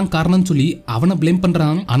இதெல்லாத்துக்கும் இவன் தான் காரணம் சொல்லி அவனை பிளேம்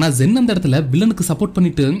பண்றான். ஆனா ஜென் அந்த இடத்துல வில்லனுக்கு சப்போர்ட்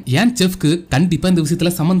பண்ணிட்டு ஏன் செஃப்க்கு கண்டிப்பா இந்த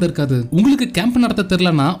விஷயத்துல சம்பந்தம் இருக்காது, உங்களுக்கு கேம்ப் நடத்த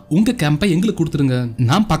தெரியலனா உங்க கேம்பை எங்களுக்கு கொடுத்துருங்க,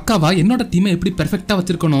 நான் பக்காவா என்னோட டீமை எப்படி பெர்ஃபெக்ட்டா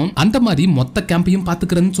வச்சிருக்கணும் அந்த மாதிரி மொத்த கேம்பையும்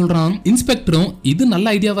பாத்துக்கிறேன்னு சொல்றான். இன்ஸ்பெக்டரும் இது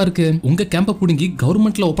நல்ல ஐடியாவா இருக்கு, உங்க கேம்ப புடுங்கி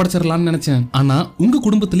கவர்மெண்ட்ல ஒப்படைச்சிடலாம்னு நினைச்சேன், ஆனா உங்க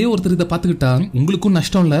குடும்பத்திலேயே ஒருத்தர் இதை பாத்துக்கிட்டா உங்களுக்கும்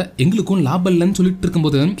நஷ்டம் இல்ல எங்களுக்கும் லாபம் இல்லன்னு சொல்லிட்டு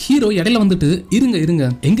இருக்கும்போது ஹீரோ இடையில வந்துட்டு இருங்க இருங்க,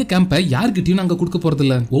 எங்க கேம்பை யார்கிட்டயும் நாங்க கொடுக்க போறது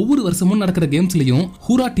இல்ல, ஒவ்வொரு வருஷமும் நடக்கிற கேம்ஸ்லயும்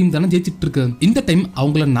ஹூரா டீம் தானே ஜெயிச்சிட்டு இருக்கு, இந்த டைம்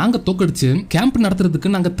அவங்கள நாங்க தோக்கடிச்சு கேம்ப்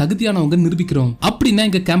நடத்துறதுக்கு நாங்க தகுதியானவங்க நிரூபிக்கிறோம், அப்படின்னா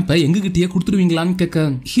எங்க கேம்பை எங்க கிட்டயே கொடுத்துருவீங்களான்னு கேட்க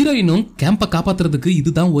ஹீரோயினும் கேம்ப காப்பாத்துறதுக்கு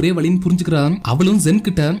இதுதான் ஒரே வழின்னு புரிஞ்சுக்கிறான். அவளும் ஜென்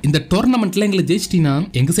கிட்ட இந்த டோர்னமெண்ட்ல எங்களை ஜெயிச்சிட்டீனா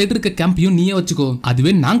எங்க சைடு இருக்க கேம்பையும் நீயே வச்சுக்கோ,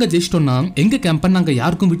 அதுவே நாங்க ஜெயிச்சிட்டோம்னா எங்க கேம்பை நாங்க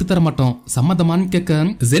யாருக்கும் விட்டு தர மாட்டோம், சம்மதமான்னு கேட்க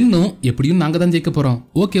ஜென்னும் எப்படியும் நாங்க தான் ஜெயிக்க போறோம்,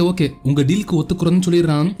 ஓகே ஓகே உங்க டீலுக்கு ஒத்துக்குறோம்னு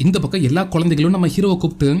சொல்லிடுறான். இந்த பக்கம் எல்லா குழந்தைகளும் நம்ம ஹீரோவை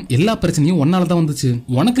கூப்பிட்டு எல்லா பிரச்சனையும் ஒன்னாலதான் வந்துச்சு,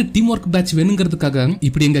 உனக்கு டீம் ஒர்க் பேட்ச் வேணுங்கிறதுக்காக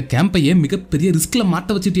இப்படி எங்க கேம்பையே மிகப்பெரிய ரிஸ்க்ல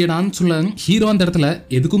மாட்ட வச்சுட்டியடான்னு சொல்ல ஹீரோ அந்த இடத்துல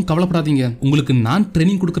எதுக்கும் கவலைப்படாதீங்க உங்களுக்கு நான்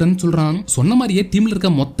ட்ரைனிங் கொடுக்கறேன்னு சொல்றான். சொன்ன மாதிரியே டீம்ல இருக்க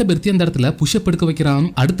மொத்த பெர்த்தி அந்த இடத்துல புஷ்அப் எடுக்க வைக்கிறான்.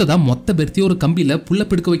 அடுத்ததா மொத்த பெர்த்தியும் ஒரு கம்பியில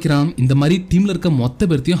புல்லப் எடுக்க வைக்கிறான். இந்த மாதிரி டீம்ல இருக்க மொத்த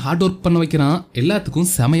பெர்த்தியும் ஹார்ட் ஒர்க் பண்ண வைக்கிறான். எல்லாத்துக்கும்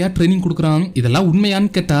செமையா ட்ரைனிங் கொடுக்கறான். இதெல்லாம்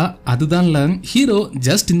உண்மையான்னு கேட்டா அதுதான் இல்ல, ஹீரோ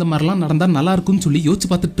ஜஸ்ட் இந்த மாதிரிலாம் நடந்தா நல்லா இருக்கும்னு சொல்லி யோசிச்சு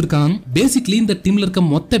பார்த்துட்டு இருக்கான். பேசிக்கலி இந்த டீம்ல இருக்க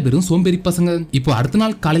மொத்த பேரும் சோம்பேறி பசங்க. இப்போ அடுத்த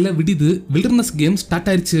நாள் காலையில விடிது வில்டர்னஸ் கேம் ஸ்டார்ட்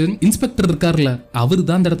ஆயிருச்சு. இன்ஸ்பெக்டர் இருக்காருல அவரு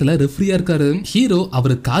தான் அந்த இடத்துல ரெஃப்ரியா இருக்காரு. ஹீரோ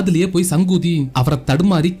அவரு காதுலயே போய் சங்கூதி அவரை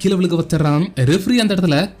தடுமாறி கீழே விழுக வச்சிடறான். ரெஃப்ரி அந்த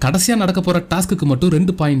இடத்துல கடைசியா நடக்க போற டாஸ்க்கு மட்டும்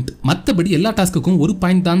 2 பாயிண்ட், மத்தபடி எல்லா டாஸ்க்குக்கும் 1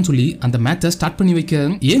 பாயிண்ட் தான் சொல்லி அந்த மேட்சை ஸ்டார்ட் பண்ணி வைக்க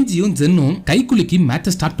ஏஞ்சியும் ஜென்னும் கைக்குலுக்கி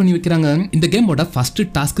மேட்சை ஸ்டார்ட் பண்ணி வைக்கிறாங்க. இந்த கேமோட ஃபர்ஸ்ட்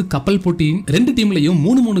டாஸ்க் கப்பல் போட்டி. 2 டீம்லயும்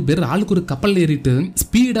 3 பேர் ஆளுக்கு ஒரு கப்பல் ஏறிட்டு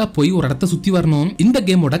ஸ்பீடா போய் ஒரு இடத்தை சுத்தி வரணும். இந்த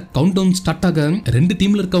கேமோட கவுண்ட் டவுன் ஸ்டார்ட் ஆக 2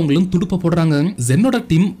 டீம்ல இருக்கவங்களும் துடுப்ப போடுறாங்க. ஜென்னோட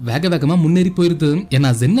டீம் வேக வேகமா முன்னேறி போயிருது. ஏன்னா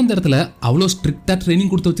ஜென் அந்த இடத்துல அவ்வளவு ஸ்ட்ரிக்டா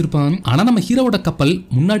ட்ரைனிங் கொடுத்து வச்சிருப்பான். ஆனா நம்ம ஹீரோவோட கப்பல்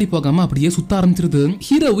முன்னாடி போகாம அப்படியே சுத்த ஆரம்பிச்சிருது.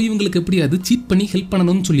 ஹீரோ இவங்களுக்கு எப்படியாவது சீட் பண்ணி ஹெல்ப்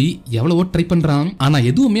பண்ணணும்னு சொல்லி எவ்வளவோ ட்ரை பண்றான். ஆனா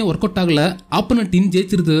எதுவுமே ஒர்க் அவுட் ஆகல. Opponent team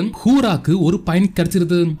ஜெயிச்சிருது. ஹூராக்கு 1 பாயிண்ட்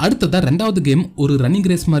கிடைச்சிருது. அடுத்ததா 2வது கேம் ஒரு ரன்னிங்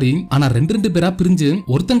ரேஸ் மாதிரி. ஆனா 2 பேரா பிரிஞ்சு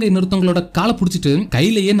ஒருத்தங்க இன்னொருத்தங்களோட காலை புடிச்சிட்டு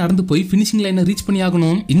கையிலேயே நடந்து போய் பினிஷிங் லைனை ரீச் பண்ணி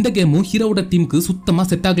ஆகணும். இந்த கேமும் ஹீரோவோட டீமுக்கு சுத்தமா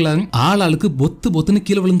செட் ஆகல. ஆளாளுக்கு பொத்து பொத்துன்னு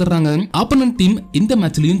கீழே விழுந்துறாங்க. ஆப்போனன்ட் டீம் இந்த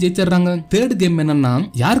மேட்ச்லயும் ஜெயிச்சிடுறாங்க. 3rd கேம் என்னன்னா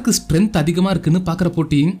யாருக்கு ஸ்ட்ரென்த் அதிகமா இருக்குன்னு பாக்குற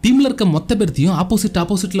போட்டி. டீம்ல இருக்க மொத்த பேர்த்தையும்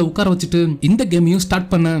ஆப்போசிட்ல உட்கார வச்சுட்டு இந்த கேமையும்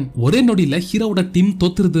ஸ்டார்ட் பண்ண ஒரே நொடியில ஹீரோவோட டீம்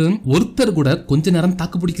தோத்துருது. ஒருத்தர் கூட கொஞ்ச நேரம்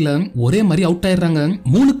தாக்கு பிடிக்கல, ஒரே மாதிரி அவுட் ஆயிடுறாங்க.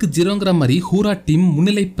 3-0ங்கிற மாதிரி ஹூரா டீம்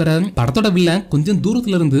முன்னிலை பெற படத்தோட வில்லன் கொஞ்சம்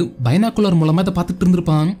தூரத்துல இருந்து பைனாகுலர் மூலமா இதை பார்த்துட்டு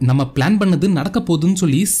இருந்திருப்பான். நம்ம பிளான் பண்ணது நடக்க போகுதுன்னு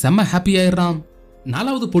சொல்லி செம்ம ஹாப்பி ஆயிடுறான்.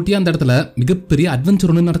 4வது போட்டியா அந்த இடத்துல மிகப்பெரிய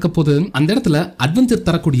அட்வென்ச்சர் ஒன்று நடக்க போகுது. அந்த இடத்துல அட்வென்ச்சர்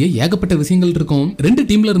தரக்கூடிய ஏகப்பட்ட விஷயங்கள் இருக்கும். 2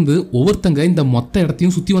 டீம்ல இருந்து ஒவ்வொருத்தங்க இந்த மொத்த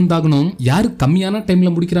இடத்தையும் சுத்தி வந்தாகணும். யாரு கம்மியான டைம்ல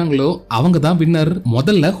முடிக்கிறாங்களோ அவங்க தான் வின்னர்.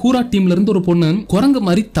 முதல்ல ஹூரா டீம்ல இருந்து ஒரு பொண்ணு குரங்கு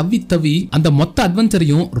மாதிரி தவி அந்த மொத்த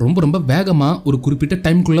அட்வென்ச்சரையும் ரொம்ப வேகமா ஒரு குறிப்பிட்ட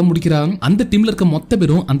டைம்குள்ள முடிக்கிறான். அந்த டீம்ல இருக்க மொத்த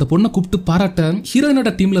பேரும் அந்த பொண்ணை கூப்பிட்டு பாராட்ட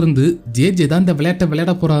ஹீரோயினோட டீம்ல இருந்து ஜே தான் இந்த விளையாட்டை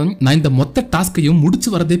விளையாட போறான். நான் இந்த மொத்த டாஸ்கையும் முடிச்சு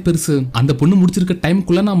வரதே பெருசு, அந்த பொண்ணு முடிச்சிருக்க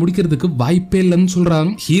டைம்குள்ள நான் முடிக்கிறதுக்கு வாய்ப்பே இல்லைன்னு சொல்றான்.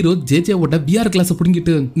 ஹீரோ ஜேஜேவோட VR கிளாஸ்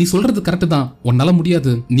புடுங்கிட்டு நீ சொல்றது கரெக்ட் தான், உன்னால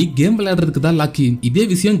முடியாது, நீ கேம் விளையாடுறதுக்கு தான் லாக்கி, இதே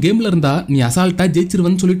விஷயம் கேம்ல இருந்தா நீ அசால்ட்டா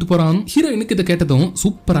ஜெயிச்சிருவன்னு சொல்லிட்டு போறான். ஹீரோயினுக்கு இதை கேட்டதும்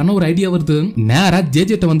சூப்பரான ஒரு ஐடியா வருது. நேரா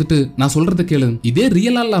ஜேஜேட்ட வந்துட்டு நான் சொல்றத கேளு, இதே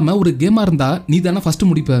ரியலா இல்லாம ஒரு கேமா இருந்தா நீ தானே ஃபர்ஸ்ட்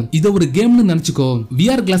முடிப்ப, இத ஒரு கேம்னு நினைச்சுக்கோ,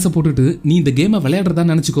 VR கிளாஸ் போட்டுட்டு நீ இந்த கேமை விளையாடுறதா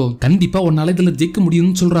நினைச்சுக்கோ, கண்டிப்பா உன்னால இதுல ஜெயிக்க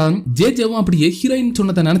முடியும்னு சொல்றான். ஜேஜேவும் அப்படியே ஹீரோயின்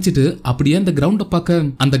சொன்னதை நினைச்சிட்டு அப்படியே அந்த கிரவுண்ட பார்க்க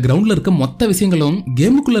அந்த கிரவுண்ட்ல இருக்க மொத்த விஷயங்களும்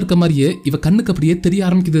கேமுக்குள்ள இருக்க மாதிரியே இவ கண்ணுக்கு அப்படியே தெரிய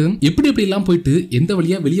ஆரம்பிக்குது. எப்படி எல்லாம் போயிட்டு எந்த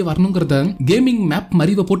வழியா வெளியே வரணும்ங்கறத கேமிங் மேப்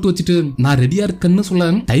மறிவ போட்டு வச்சுட்டு நான் ரெடியா இருக்கேன்னு சொல்ல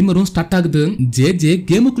டைமரும் ஸ்டார்ட் ஆகுது. ஜே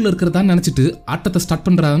கேமுக்குள்ள இருக்கிறதா நினைச்சிட்டு ஆட்டத்தை ஸ்டார்ட்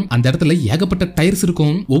பண்றான். அந்த இடத்துல ஏகப்பட்ட டயர்ஸ்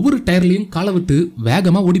இருக்கும். ஒவ்வொரு டயர்லயும் காலை விட்டு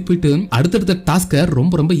வேகமா ஓடி போயிட்டு அடுத்தடுத்த டாஸ்க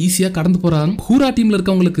ரொம்ப ஈஸியா கடந்து போறான். ஹூரா டீம்ல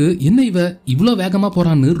இருக்கவங்களுக்கு என்ன இவ இவ்வளவு வேகமா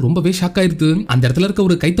போறான்னு ரொம்பவே ஷாக் ஆயிருது. அந்த இடத்துல இருக்க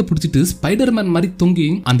ஒரு கைத்தை பிடிச்சிட்டு ஸ்பைடர்மேன் மாதிரி தொங்கி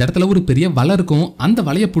அந்த இடத்துல ஒரு பெரிய வலை இருக்கும். அந்த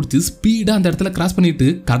வலைய பிடிச்சி ஸ்பீடா அந்த இடத்துல கிராஸ் பண்ணிட்டு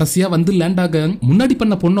கடைசியா வந்து லேண்ட் ஆக முன்னாடி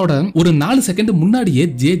பண்ண பொண்ணோட ஒரு 4 செகண்ட் முன்னாடியே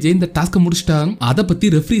ஜே இந்த டாஸ்க முடிச்சிட்டா. அத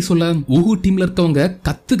பத்தி ரெஃப்ரி சொல்ல ஊஹு டீம்ல இருக்கவங்க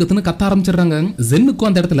கத்துன்னு கத்த ஆரம்பிச்சிடுறாங்க. ஜென்னுக்கும்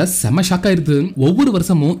அந்த இடத்துல செம ஷாக் ஆயிருது. ஒவ்வொரு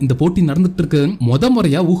வருஷமும் இந்த போட்டி நடந்துட்டு இருக்கு.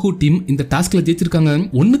 முறையா ஊஹு டீம் இந்த டாஸ்க்ல ஜெயிச்சிருக்காங்க.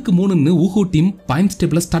 1-3 ஊஹு டீம் பாயிண்ட்ஸ்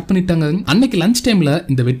டேபிள ஸ்டார்ட் பண்ணிட்டாங்க. அன்னைக்கு லஞ்ச் டைம்ல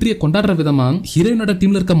இந்த வெற்றியை கொண்டாடுற விதமா ஹீரோயினோட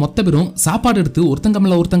டீம்ல இருக்க மொத்த பேரும் சாப்பாடு எடுத்து ஒருத்தங்க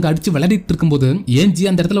மேல ஒருத்தங்க அடிச்சு விளையாடிட்டு இருக்கும்போது ஏஞ்சி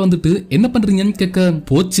அந்த இடத்துல வந்துட்டு என்ன பண்றீங்கன்னு கேட்க,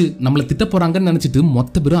 போச்சு நம்மள திட்ட போறாங்கன்னு நினைச்சிட்டு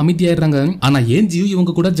மொத்த பேரும் அமைதியாயிடுறாங்க. ஆனா ஏஞ்சியும்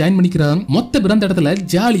இவங்க கூட ஜாயின் பண்ணிக்கிறாங்க. மொத்த பேரும் அந்த இடத்துல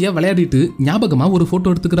ஜாலியா விளையாடிட்டு ஞாபகமா ஒரு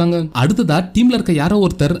போட்டோ எடுத்துக்கிறாங்க. அடுத்ததா டீம்ல இருக்க யாரோ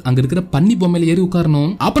ஒருத்தர் அங்க இருக்கிற பன்னி பொம்மையில ஏறி உட்காரணும்.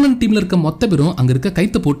 ஆப்போனன்ட் டீம்ல இருக்க மொத்த பேரும் அங்க இருக்க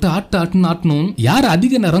கைத்த போட்டு ஆட்டணும். யார்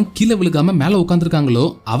அதிக நேரம் கீழே விழுகாம மேல உட்கார்ந்திருக்காங்களோ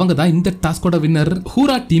அவங்க தான் இந்த டாஸ்கோட வின்னர்.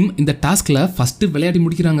 ஹூரா டீம் இந்த டாஸ்க்ல ஃபர்ஸ்ட் விளையாடி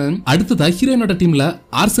முடிக்கிறாங்க. அடுத்ததா ஹீரோயினோட டீம்ல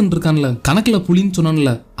ஆர்சன் இருக்கான்ல, கணக்குல புலின்னு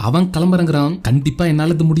சொன்னான்ல, அவன் கிளம்புறான். கண்டிப்பா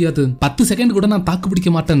என்னால இது முடியாது, 10 செகண்ட் கூட நான் தாக்கு பிடிக்க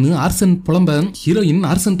மாட்டேன்னு ஆர்சன் புலம்ப, ஹீரோயின்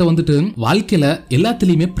ஆர்சன்ட்ட வந்துட்டு வாழ்க்கையில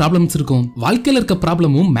எல்லாத்துலயுமே ப்ராப்ளம்ஸ் இருக்கும். வாழ்க்கையில இருக்க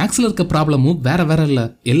ப்ராப்ளமும் மேக்ஸ்ல இருக்க ப்ராப்ளமும் வேற வேற இல்ல,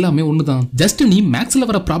 எல்லாமே ஒண்ணுதான். ஜஸ்ட் நீ மேக்ஸ்ல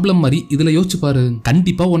வர ப்ராப்ளம் மாதிரி இதுல யோசிச்சு பாரு,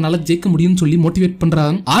 கண்டிப்பா உன்னால ஜெயிக்க முடியும்னு சொல்லி மோட்டிவேட்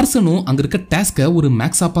பண்றான். ஆர்சனும் அங்க இருக்க டாஸ்க ஒரு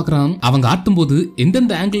மேக்ஸா பாக்குறான். அவங்க ஆட்டும் போது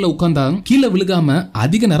எந்தெந்த ஆங்கிள் உட்கார்ந்தா கீழே விழுகாம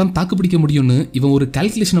அதிக நேரம் தாக்கு பிடிக்க முடியும்னு இவன் ஒரு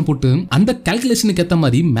கால்குலேஷனை போட்டு அந்த கால்குலேஷனுக்கு ஏத்த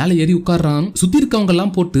மாதிரி மேல ஏறி உட்கார்றான். சுத்தி இருக்கவங்க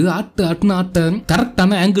எல்லாம் போட்டு ஆட்டு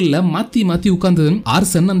கரெக்டான ஆங்கிள் மாத்தி உட்கார்ந்து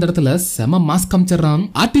ஆர்சன் அந்த இடத்துல செம மாஸ் காமிச்சறான்.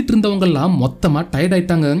 ஆட்டிட்டு இருந்தவங்க எல்லாம் மொத்தமா டயர்ட்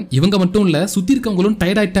ஆயிட்டாங்க. இவங்க மட்டும் இல்ல, சுத்தி இருக்கவங்களும்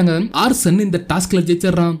டயர்ட் ஆயிட்டாங்க. ஆர்சன் இந்த டாஸ்க்ல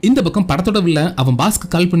ஜெயிச்சறான். இந்த பக்கம் படத்தோட வில்ல அவன் பாஸ்க்கு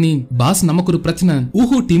கால் பண்ணி, பாஸ் நமக்கு ஒரு பிரச்சனை,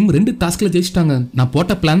 ஊஹு டீம் 2 டாஸ்க்ல ஜெயிச்சிட்டாங்க, நான்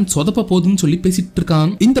போட்ட பிளான் சொதப்ப போகுதுன்னு சொல்லி பேசிட்டு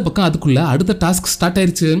இருக்கான். இந்த பக்கம் அதுக்குள்ள அடுத்த டாஸ்க் ஸ்டார்ட்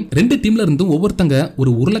ஆயிருச்சு. 2 டீம்ல இருந்தும் ஒவ்வொருத்தங்க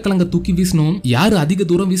ஒரு உருளைக்கிழங்க தூக்கி வீசணும். யாரு அதிக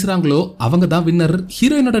தூரம் வீசுறாங்களோ அவங்க தான் வின்னர்.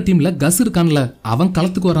 ஹீரோயினோட டீம்ல கஸ் இருக்கான்ல, அவன்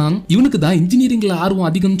களத்துக்கு வரான். இவனுக்கு தான் இன்ஜினியரிங்ல ஆர்வம்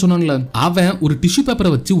அதிகம்னு சொன்னான்ல, அவன் ஒரு டிஷ்யூ பேப்பரை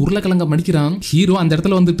வச்சு உருளைக்கிழங்க மடிக்கிறான். ஹீரோ அந்த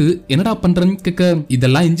இடத்துல வந்துட்டு என்னடா பண்றேன்னு கேட்க,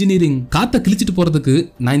 இதெல்லாம் இன்ஜினியரிங், காத்த கிழிச்சிட்டு போறதுக்கு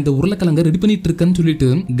நான் இந்த உருளைக்கிழங்க ரெடி பண்ணிட்டு இருக்கேன்னு சொல்லிட்டு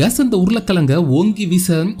கஸ் அந்த உருளைக்கிழங்க ஓங்கி வீச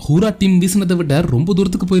ஹூரா டீம் வீசினதை விட ரொம்ப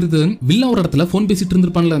தூரத்துக்கு போயிருது. வில்ல ஒரு இடத்துல போன் பேசிட்டு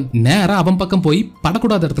இருந்திருப்பான்ல, நேரா அவன் பக்கம் போய்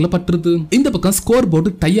படக்கூடாத இடத்துல பட்டுருது. இந்த பக்கம் ஸ்கோர் போர்டு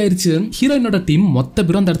டை ஆயிருச்சு. ஹீரோயினோட டீம் மொத்த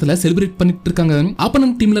பேரும் அந்த இடத்துல செலிப்ரேட் பண்ணிட்டு இருக்காங்க.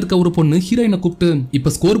 ஆப்போனன்ட் டீம்ல இருக்க ஒரு பொண்ணு ஹீரோயினை கூப்பிட்டு,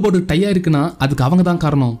 இப்ப ஸ்கோர் போர்டு டை ஆயிருக்குன்னா அதுக்கு அவங்க தான்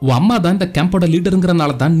காரணம், உன் அம்மா தான் இந்த கேம்போட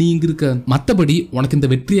லீடருங்கிறனால தான் நீ இங்க இருக்க, மத்தபடி உனக்கு இந்த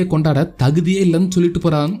வெற்றியை கொண்டாட தகுதியே இல்லைன்னு சொல்லிட்டு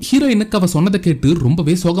போறான். ஹீரோயினுக்கு அவ சொன்னதை கேட்டு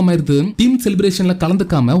ரொம்பவே சோகமாயிருது. டீம் செலிப்ரேஷன்ல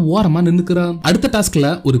கலந்துக்காம ஓரமா நின்னுக்கிறான். அடுத்த டாஸ்க்ல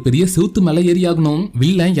ஒரு பெரிய செவுத்து மேல ஏறி ஆகணும்.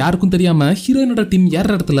 வில்லன் யாருக்கும் தெரியாம ஹீரோயினோட டீம் ஏற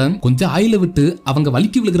இடத்துல கொஞ்சம் ஆயில விட்டு அவங்க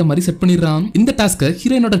வலிக்கு விழுகிற மாதிரி செட் பண்ணிடுறான். இந்த டாஸ்க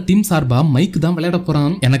ஹீரோயினோட டீம் சார்பா மைக் தான் விளையாட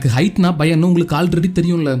போறான். எனக்கு ஹைட்னா பயன்னு உங்களுக்கு ஆல்ரெடி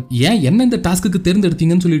தெரியும்ல, ஏன் என்ன இந்த டாஸ்க்கு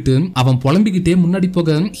தேர்ந்தெடுத்தீங்கன்னு சொல்லிட்டு அவன் புலம்பிக்கிட்டே முன்னாடி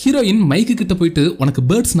போக, ஹீரோயின் மைக்கு கிட்ட போயிட்டு, உனக்கு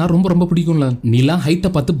பேர்ட்ஸ்னா ரொம்ப ரொம்ப பிடிக்கும்ல, நீலாம் ஹைட்ட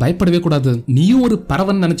பார்த்து பயப்படவே கூடாது, நீயும் ஒரு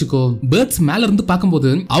பறவன் நினைச்சுக்கோ, பேர்ட்ஸ் மேல இருந்து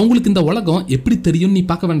பார்க்கும்போது அவங்களுக்கு இந்த உலகம் எப்படி தெரியும் நீ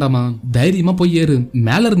பார்க்க வேண்டாமா, தைரியமா போய் ஏறு,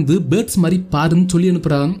 மேல இருந்து பேர்ட்ஸ் மாதிரி பாருன்னு சொல்லி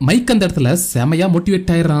அனுப்புறான். மைக் அந்த இடத்துல செமையா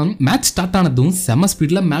மோட்டிவேட் ஆயிடுறான். மேட்ச் ஸ்டார்ட் ஆனதும் செம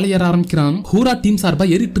ஸ்பீட்ல மேல ஏற ஆரம்பிக்கிறான். ஹூரா டீம் சார்பா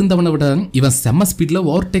ஏறிட்டு இருந்தவனை விட இவன் செம ஸ்பீட்ல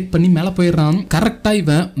ஓவர்டேக் பண்ணி மேல போயிடுறான். கரெக்டா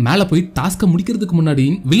இவன் மேல போய் டாஸ்க முடிக்கிறதுக்கு முன்னாடி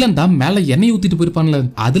வில்லன் தான் மேல எண்ணெய் ஊத்திட்டு போயிருப்பான்ல,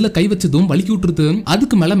 அதுல கை வச்சதும் வலிக்கி விட்டுருது.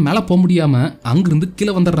 அதுக்கு மேல போக முடியாம அங்கிருந்து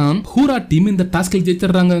கீழே வந்துடுறான். ஹூரா டீம் இந்த டாஸ்கில்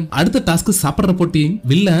ஜெயிச்சிடுறாங்க. அடுத்த டாஸ்க் சாப்பிடுற போட்டி.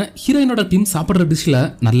 வில்லன் ஹீரோயினோட டீம் சாப்பிடுற டிஷ்ல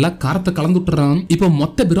நல்லா காரத்தை கலந்து விட்டுறான். இப்போ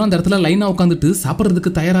மொத்த பேரும் அந்த இடத்துல லைனா உட்காந்துட்டு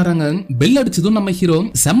சாப்பிடுறதுக்கு தயாராறாங்க. பெல் அடிச்சதும் நம்ம ஹீரோ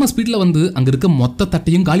செம்ம ஸ்பீட்ல வந்து அங்க இருக்க மொத்த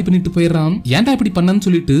தட்டையும் காலி பண்ணிட்டு போயிடுறான். ஏன்டா இப்படி பண்ணன்னு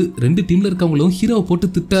சொல்லிட்டு 2 டீம்ல இருக்கவங்களும் ஹீரோவை போட்டு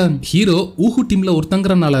திட்ட, ஹீரோ ஊஹு டீம்ல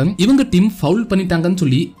ஒருத்தங்கறனால இவங்க டீம் ஃபவுல் பண்ணிட்டாங்கன்னு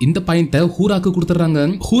சொல்லி இந்த பாயிண்ட ஹூராக்கு கொடுத்துறாங்க.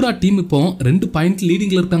 ஹூரா டீம் இப்போ 2 பாயிண்ட்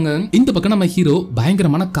லீடிங்ல இருக்காங்க. இந்த பக்கம் நம்ம ஹீரோ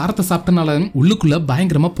பயங்கரமான காரத்தை சாப்பிட்டனால உள்ளுக்குள்ள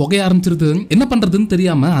பயங்கரமா புகைய ஆரம்பிச்சிருது. என்ன பண்றதுன்னு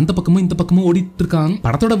தெரியாம அந்த பக்கமும் இந்த பக்கமும் ஓடிட்டு இருக்கான்.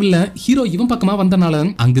 படத்தோட வில்ல ஹீரோ இவன் பக்கமா வந்தனால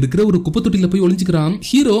அங்க இருக்கிற ஒரு குப்பை தொட்டில போய் ஒளிஞ்சுக்கிறான்.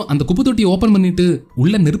 ஹீரோ அந்த குப்பை தொட்டியை ஓபன் பண்ணிட்டு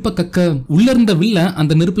உள்ள நெருப்ப கக்க உள்ள இருந்த வில்ல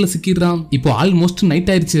அந்த நெருப்புல சிக்கிடுறான். இப்போ ஆல்மோஸ்ட் நைட்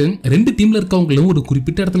ஆயிருச்சு. 2 டீம்ல இருக்கவங்களும் ஒரு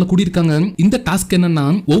குறிப்பிட்ட இடத்துல கூடி இருக்காங்க. இந்த டாஸ்க் என்னன்னா,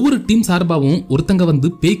 ஒவ்வொரு டீம் சார்பாவும் ஒருத்தங்க வந்து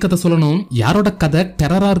பேய் கதை சொல்லணும். யாரோட கதை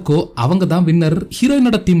டெரரா இருக்கோ அவங்க தான் வின்னர்.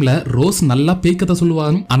 ஹீரோயினோட டீம்ல ரோஸ் நல்லா பேய் கதை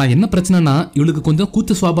சொல்லுவான். ஆனா என்ன பிரச்சனைனா, இவளுக்கு கொஞ்சம்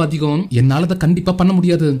கூச்ச சுபாவம் அதிகம். என்னால அதை கண்டிப்பா பண்ண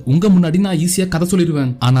முடியாது. உங்க முன்னாடி நான் ஈஸியா கதை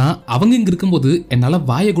சொல்லிடுவேன். ஆனா அவங்க இங்க இருக்கும்போது என்னால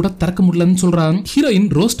வாயை கூட திறக்க முடியலன்னு சொல்றான். ஹீரோயின்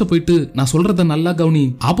ரோஸ்ட போயிட்டு, நான் சொல்றத நல்லா கவனி,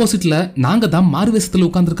 ஆப்போசிட்ல நாங்க தான் மாறுவேஷத்துல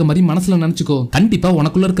உட்கார்ந்திருக்க மாதிரி மனசுல நினைச்சுக்கோ, கண்டிப்பா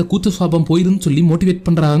உனக்குள்ள இருக்க கூச்ச சுபாவம் போயிருன்னு சொல்லி மோட்டிவேட்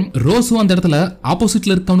பண்றான். ரோஸும் அந்த இடத்துல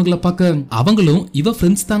ஆப்போசிட்ல இருக்கவனுங்களை பார்க்க அவங்களும் இவ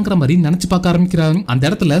ஃப்ரெண்ட்ஸ் தாங்கிற மாதிரி நினைச்சு பார்க்க ஆரம்பிக்கிறான். அந்த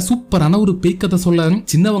இடத்துல சூப்பரான ஒரு பேய் கதை சொல்ல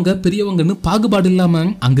சின்னவங்க பெரியவங்கன்னு பாகுபாடு இல்லாம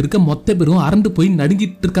அங்க இருக்க மொத்த பேரும் அரண்டு போய்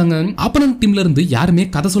நடுங்கிட்டு இருக்காங்க. ஆப்போனன்ட் டீம்ல இருந்து யாருமே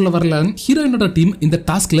கதை சொல்ல வரல. ஹீரோயினோட டீம் இந்த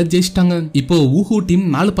டாஸ்க்ல ஜெயிச்சிட்டாங்க. இப்போ ஊஹு டீம்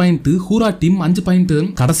 4 பாயிண்ட், ஹூரா டீம் 5 பாயிண்ட்.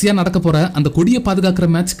 கடைசியா நடக்க போற அந்த கொடியை பாதுகாக்கிற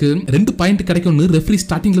மேட்ச்க்கு மேட்ச்க்கு 2 பாயிண்ட் கிடைக்கும்னு ரெஃப்ரி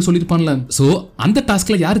ஸ்டார்டிங்ல சொல்லிருப்பான்ல. சோ அந்த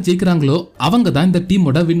டாஸ்க்ல யார் ஜெயிக்கிறாங்களோ அவங்க தான் இந்த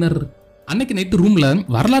டீமோட வின்னர். அன்னைக்கு நைட்டு ரூம்ல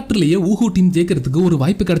வரலாற்றிலேயே ஊஹூ டீம் ஜெயிக்கிறதுக்கு ஒரு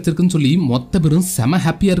வாய்ப்பு கிடைச்சிருக்குன்னு சொல்லி மொத்த பேரும் செம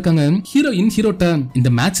ஹாப்பியா இருக்காங்க. ஹீரோயின் ஹீரோட்ட இந்த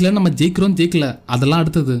மேட்ச்ல நம்ம ஜெயிக்கிறோம் ஜெயிக்கல அதெல்லாம்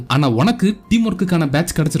அடுத்தது, ஆனா உனக்கு டீம் ஒர்க்குக்கான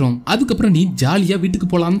பேட்ச் கிடைச்சிரும், அதுக்கப்புறம் நீ ஜாலியா வீட்டுக்கு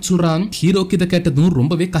போலான்னு சொல்றான். ஹீரோக்கு இதை கேட்டதும்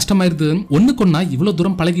ரொம்பவே கஷ்டமாயிருது. ஒண்ணுக்கொன்னா இவ்வளவு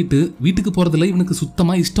தூரம் பழகிட்டு வீட்டுக்கு போறதுல இவனுக்கு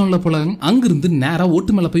சுத்தமா இஷ்டம் இல்ல போல. அங்கிருந்து நேரா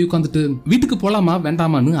ஓட்டு மேல போய் உட்காந்துட்டு வீட்டுக்கு போலாமா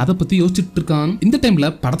வேண்டாமான்னு அதை பத்தி யோசிச்சுட்டு இருக்கான். இந்த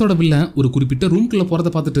டைம்ல படத்தோட வில்ல ஒரு குறிப்பிட்ட ரூம்குள்ள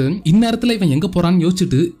போறத பார்த்துட்டு இந்நேரத்துல இவன் எங்க போறான்னு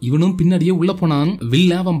யோசிச்சுட்டு இவனும் பின்னாடியே உள்ள போனான்.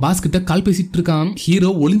 வில்ல அவன் பாஸ் கிட்ட கால் பேசிட்டு இருக்கான். ஹீரோ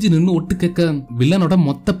ஒளிஞ்சு நின்னு ஒட்டு கேட்க வில்லனோட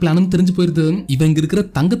மொத்த பிளானும் தெரிஞ்சு போயிருது. இவன் இங்க இருக்கிற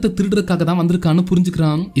தங்கத்தை திருடுறதுக்காக தான் வந்திருக்கான்னு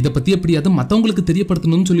புரிஞ்சுக்கிறான். இத பத்தி எப்படியாவது மத்தவங்களுக்கு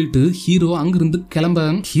தெரியப்படுத்தணும்னு சொல்லிட்டு ஹீரோ அங்கிருந்து கிளம்ப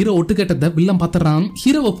ஹீரோ ஒட்டு கேட்டதை வில்லன் பாத்துறான்.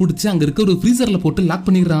 ஹீரோவை பிடிச்சு அங்க இருக்க ஒரு ஃப்ரீசர்ல போட்டு லாக்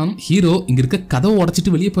பண்ணிடுறான். ஹீரோ இங்க இருக்க கதவை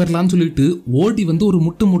உடைச்சிட்டு வெளியே போயிடலாம்னு சொல்லிட்டு ஓடி வந்து ஒரு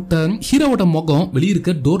முட்டை ஹீரோவோட முகம் வெளியே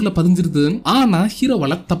இருக்க டோர்ல பதிஞ்சிருது. ஆனா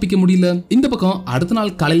ஹீரோவால தப்பிக்க முடியல. இந்த பக்கம் அடுத்த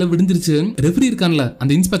நாள் காலையில விடிஞ்சிருச்சு. ரெஃப்ரி இருக்கான்ல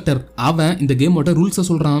அந்த இன்ஸ்பெக்டர், அவன் இந்த கேமோட ரூல்ஸ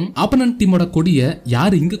சொல்றான். ஆப்போனன்ட் டீமோட கொடிய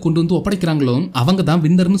யாரு இங்க கொண்டு வந்து ஒப்படைக்கிறாங்களோ அவங்க தான்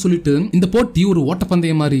வின்னர்னு சொல்லிட்டு இந்த போட்டி ஒரு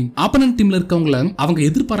ஓட்டப்பந்தயம் மாதிரி. ஆப்போனன்ட் டீம்ல இருக்கவங்கள அவங்க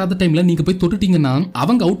எதிர்பாராத டைம்ல நீங்க போய் தொட்டுட்டீங்கன்னா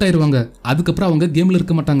அவங்க அவுட் ஆயிருவாங்க. அதுக்கப்புறம் அவங்க கேம்ல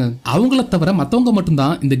இருக்க மாட்டாங்க. அவங்கள தவிர மத்தவங்க மட்டும்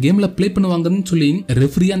தான் இந்த கேம்ல பிளே பண்ணுவாங்கன்னு சொல்லி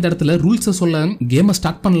ரெஃப்ரி அந்த இடத்துல ரூல்ஸ சொல்ல கேம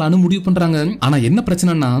ஸ்டார்ட் பண்ணலாம்னு முடிவு பண்றாங்க. ஆனா என்ன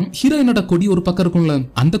பிரச்சனைனா ஹீரோயினோட கொடி ஒரு பக்கம் இருக்கும்ல,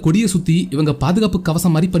 அந்த கொடியை சுத்தி இவங்க பாதுகாப்பு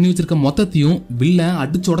கவசம் மாதிரி பண்ணி வச்சிருக்க மொத்தத்தையும் வில்ல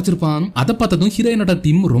அடிச்சு உடைச்சிருப்பான். அதை பார்த்ததும் ஹீரோயினோட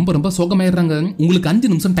டீம் ரொம்ப ரொம்ப சோகமாயிடுறாங்க. உங்களுக்கு 5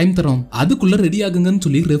 நிமிஷம் டைம் தரோம், அதுக்குள்ள ரெடி ஆகுங்கன்னு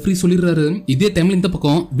சொல்லி ரெஃப்ரி சொல்லிடுறாரு. இதே டைம்ல இந்த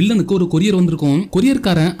பக்கம் வில்லனுக்கு ஒரு கொரியர் வந்திருக்கும்.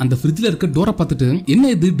 கொரியர்காரன் அந்த ஃப்ரிட்ஜ்ல இருக்க டோரை பார்த்துட்டு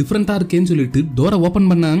என்ன இது டிஃபரெண்டா இருக்கேன்னு சொல்லிட்டு டோரை ஓபன்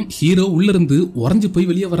பண்ண ஹீரோ உள்ள இருந்து உறைஞ்சு போய்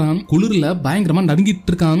வெளியே வரான். குளிர்ல பயங்கரமா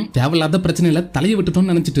நடுங்கிட்டு இருக்கான். தேவையில்லாத பிரச்சனையில தலையை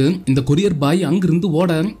விட்டுட்டோம்னு நினைச்சிட்டு இந்த கொரியர் பாய் அங்கிருந்து ஓட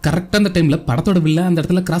கரெக்டா அந்த டைம்ல படத்தோட வில்ல அந்த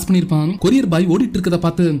இடத்துல கிராஸ் பண்ணிருப்பான். கொரியர் பாய் ஓடிட்டு இருக்கத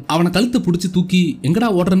பார்த்து அவனை கழுத்து புடிச்சு தூக்கி எங்கடா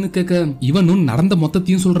ஓடுறன்னு கேட்க இவனும் நடந்த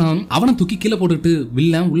மொத்தத்தையும் சொல்றான். அவனை தூக்கி கீழே போட்டுட்டு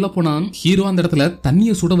வில்லன் உள்ள போனான். ஹீரோ அந்த இடத்துல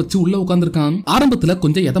தண்ணியை சுட வச்சு உள்ள உட்கார்ந்திருக்கான். ஆரம்பத்துல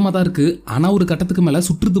கொஞ்சம் எதமா தான் இருக்கு, ஆனா ஒரு கட்டத்துக்கு மேல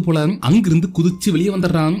சுற்றுது போல அங்கிருந்து குதிச்சு வெளியே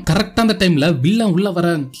வந்துடுறான். கரெக்டா அந்த டைம்ல வில்லன் உள்ள வர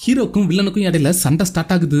ஹீரோக்கும் வில்லனுக்கும் இடையில சண்டை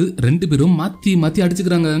ஸ்டார்ட் ஆகுது. 2 பேரும் மாத்தி மாத்தி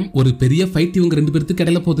அடிச்சுக்கிறாங்க. ஒரு பெரிய ஃபைட் இவங்க 2 பேருக்கு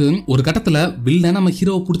இடையில போகுது. ஒரு கட்டத்துல வில்லன் நம்ம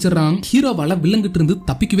ஹீரோவை பிடிச்சிடறான். ஹீரோவால வில்லன் கிட்ட இருந்து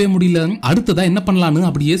தப்பிக்கவே முடியல. அடுத்ததா என்ன பண்ணலான்னு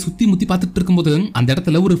அப்படியே சுத்தி முத்தி பாத்துட்டு இருக்கும்போது அந்த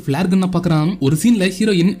இடத்துல ஒரு பிளேர் கன்னை பாக்குறான். ஒரு சீன்ல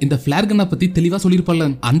ஹீரோயின் இந்த பிளேர் கன்னை பத்தி தெளிவா சொல்லிருப்பாள்.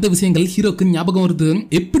 அந்த விஷயங்கள் ஹீரோக்கு ஞாபகம் வருது.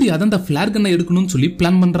 எப்படி அந்த பிளேர் கன்னை எடுக்கணும்னு சொல்லி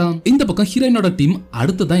பிளான் பண்றான். இந்த பக்கம் ஹீரோயினோட டீம்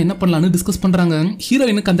அடுத்ததா என்ன பண்ணலாம்னு டிஸ்கஸ் பண்றாங்க.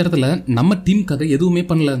 ஹீரோயினுக்கு அந்த இடத்துல நம்ம டீமுக்காக எதுவுமே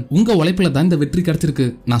பண்ணல, உங்க உழைப்புல தான் இந்த வெற்றி கிடைச்சிருக்கு,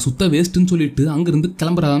 நான் சுத்த வேஸ்ட்னு சொல்லிட்டு அங்க இருந்து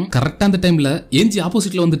கிளம்புறான். கரெக்டா அந்த டைம்ல ஏஞ்சி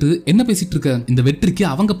ஆப்போசிட்ல வந்துட்டு என்ன பேசிட்டு இருக்க, இந்த வெற்றிக்கு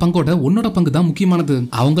அவங்க பங்கோட உன்னோட பங்கு தான் முக்கியமானது,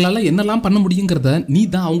 அவங்களால என்னெல்லாம் பண்ண முடியுங்கிறத நீ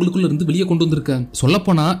தான் அவங்களுக்குள்ள இருந்து வெளியே கொண்டு வந்திருக்க, சொல்ல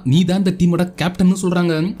போனா நீ தான் இந்த டீமோட கேப்டன்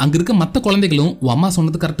சொல்றாங்க. அங்க இருக்க மத்த குழந்தைகளும் அம்மா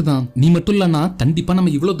சொன்னது கரெக்ட் தான், நீ மட்டும் இல்லனா கண்டிப்பா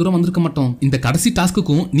நம்ம இவ்வளவு தூரம் வந்திருக்க மாட்டோம், இந்த கடைசி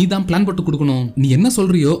டாஸ்க்குக்கும் நீ தான் பிளான் போட்டு கொடுக்கணும், நீ என்ன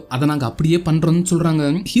சொல்றியோ அதை நாங்க அப்படியே பண்றோம்னு சொல்றாங்க.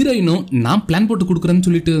 ஹீரோயினும் நான் பிளான் போட்டு கொடுக்குறேன்னு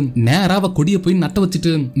சொல்லிட்டு நேரா அவ கொடிய போய் நட்ட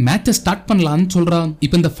வச்சுட்டு மேட்சை ஸ்டார்ட் பண்ணலாம்னு சொல்றான்.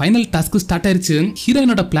 இப்போ இந்த ஃபைனல் டாஸ்க் ஸ்டார்ட் ஆயிருச்சு.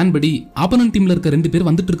 ஹீரோயினோட பிளான் படி ஆப்போனன்ட் டீம்ல இருக்க 2 பேர்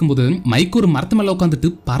வந்துட்டு இருக்கும்போது மைக் ஒரு மரத்து மேல உட்காந்துட்டு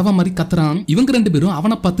பறவை மாதிரி கத்துறான். இவங்க 2 பேரும்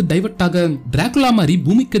அவனை பார்த்து டைவர்ட் ஆக டிராகுலா மாதிரி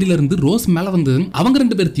பூமிக்கடியில இருந்து ரோஸ் மேல வந்து அவங்க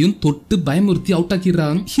 2 பேர்த்தையும் தொட்டு பயமுறுத்தி அவுட்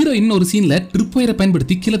ஆக்கிடுறான். ஹீரோயின் ஒரு சீன்ல ட்ரிப் ஒயரை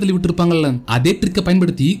பயன்படுத்தி கீழே தள்ளி விட்டு இருப்பாங்கல்ல, அதே ட்ரிக்கை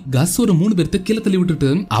பயன்படுத்தி கஸ் ஒரு 3 பேர்த்த கீழே தள்ளி விட்டுட்டு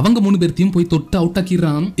அவங்க 3 பேர்த்தையும் போய் தொட்டு அவுட்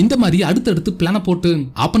ஆக்கிடுறான். இந்த மாதிரி அடுத்தடுத்து பிளான போட்டு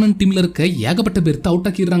ஆப்போனன்ட் டீம்ல இருக்க ஏகப்பட்ட பேர்த்த அவுட்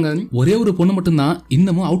ஆக்கிடுறாங்க. ஒரே ஒரு பொண்ணு மட்டும் தான்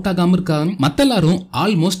இன்னமும் அவுட் ஆகாம இருக்கா. மத்த எல்லாரும்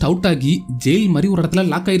ஆல்மோஸ்ட் அவுட் ஆகி ஜெயில் மாதிரி ஒரு இடத்துல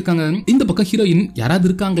லாக் ஆயிருக்காங்க. இந்த பக்கம் ஹீரோயின் யாராவது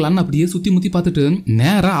இருக்காங்களான்னு அப்படியே சுத்தி முத்தி பார்த்துட்டு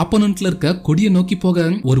நேரா ஆப்போனன்ட்ல இருக்க கொடியை நோக்கி போக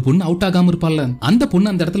ஒரு பொண்ணு அவுட் ஆகாம இருப்பாள். அந்த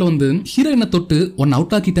பொண்ணு அந்த இடத்துல வந்து ஹீரோயினை தொட்டு உன்னை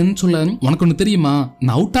அவுட் ஆக்கிட்டேன்னு சொல்ல, உனக்கு ஒண்ணு தெரியுமா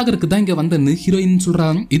நான் அவுட் ஆகிறதுக்கு தான் இங்க வந்தேன்னு ஹீரோயின்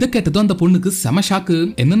சொல்றான். இதை கேட்டதும் அந்த பொண்ணுக்கு செம ஷாக்கு.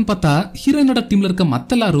 என்னன்னு பார்த்தா ஹீரோயினோட டீம்ல இருக்க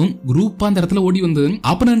மத்த எல்லாரும் குரூப்பா அந்த இடத்துல ஓடி வந்து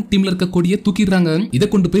ஆப்போனன்ட் டீம்ல இருக்க கொடியை தூக்கிடுறாங்க. இதை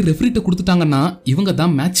கொண்டு போய் ரெஃப்ரிட்ட கொடுத்துட்டாங்கன்னா இவங்க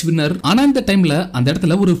தான் மேட்ச் வின்னர். ஆனா இந்த டைம்ல அந்த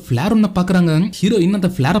இடத்துல ஒரு பிளேர் ஒன்ன பாக்குறாங்க. ஹீரோயின் அந்த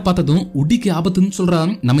பிளேரை பார்த்ததும் உடிக்கு ஆபத்துன்னு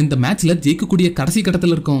சொல்றான். நம்ம இந்த மேட்ச்ல ஜெயிக்கக்கூடிய கடைசி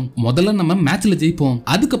கட்டத்துல இருக்கோம், முதல்ல நம்ம மேட்ச்ல ஜெயிப்போம்,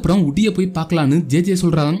 அதுக்கப்புறம் உடிய போய் பார்க்கலான்னு ஜே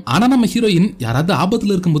சொல்றான். ஆனா நம்ம ஹீரோயின் யாராவது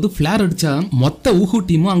ஆபத்துல இருக்கும்போது பிளேர் அடிச்சா மொத்த ஊஹூ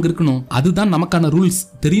டீமும் அங்க இருக்கணும், அதுதான் நமக்கான ரூல்ஸ்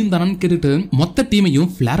தெரியும் தானு கேட்டுட்டு மொத்த டீமையும்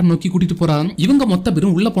பிளேரை நோக்கி கூட்டிட்டு போறான். இவங்க மொத்த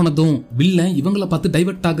பேரும் உள்ள போனதும் வில்ல இவங்கள பார்த்து டைவர்ட்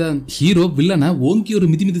டைவர்ட் ஆக ஹீரோ வில்லனை ஓங்கி ஒரு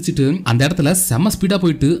மிதி மிதிச்சிட்டு அந்த இடத்துல செம ஸ்பீடா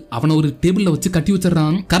போயிட்டு அவனை ஒரு டேபிள்ல வச்சு கட்டி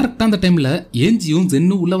வச்சிடறான். கரெக்டா அந்த டைம்ல ஏஞ்சியும்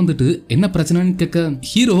ஜென்னும் உள்ள வந்துட்டு என்ன பிரச்சனைன்னு கேட்க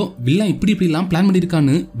ஹீரோ வில்லன் இப்படி எல்லாம் பிளான்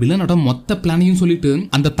பண்ணிருக்கான்னு வில்லனோட மொத்த பிளானையும் சொல்லிட்டு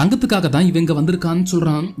அந்த தங்கத்துக்காக தான் இவங்க வந்திருக்கான்னு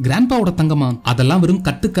சொல்றான். கிராண்ட்பாவோட தங்கமா அதெல்லாம் வெறும்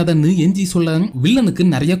கட்டுக்கதைன்னு ஏஞ்சி சொல்ல வில்லனுக்கு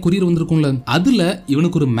நிறைய கொரியர் வந்திருக்கும்ல, அதுல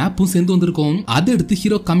இவனுக்கு ஒரு மேப்பும் சேர்ந்து வந்திருக்கும். அதை எடுத்து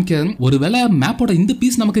ஹீரோ காமிக்க ஒருவேளை மேப்போட இந்த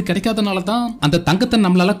பீஸ் நமக்கு கிடைக்காதனால தான் அந்த தங்கத்தை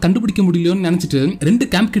நம்மளால கண்டுபிடிக்க முடியலன்னு நினைச்சிட்டு ரெண்டு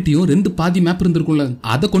கேம்ப் கிட்டயும் ரெண்டு பாதி மேப் இருந்திருக்கும்ல,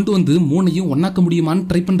 அதை கொண்டு வந்து மூணையும் ஒன்னாக்க முடியுமான்னு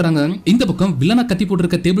ட்ரை பண்றாங்க. இந்த பக்கம் வில்லனை கட்டி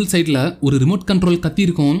போட்டிருக்க டேபிள் சைடுல ஒரு ரிமோட் கண்ட்ரோல் கத்தி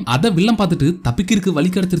இருக்கும். அதை வில்லன் பார்த்துட்டு தப்பிக்கிறதுக்கு வழி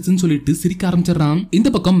கிடைச்சிருச்சுன்னு சொல்லிட்டு சிரிக்க ஆரம்பிச்சிடறான். இந்த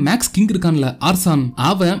பக்கம் மேக்ஸ் கிங் இருக்கான்ல ஆர்சான்,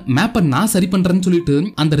 அவன் மேப்பை நான் சரி பண்றேன்னு சொல்லிட்டு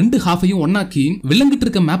அந்த ரெண்டு ஹாஃபையும் ஒன்னாக்கி வில்லங்கிட்டு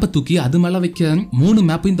இருக்க மேப்பை தூக்கி அது மேல வைக்க மூணு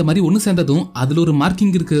மேப் இந்த மாதிரி ஒன்னு சேர்ந்ததும் அதுல ஒரு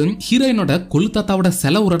மார்க்கிங் இருக்கு. ஹீரோயினோட கொள்ளு தாத்தாவோட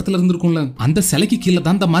சிலை ஒரு இடத்துல இருந்திருக்கும்ல, அந்த சிலைக்கு கீழே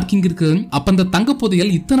தான் அந்த மார்க்கிங் இருக்கு. அப்ப அந்த தங்க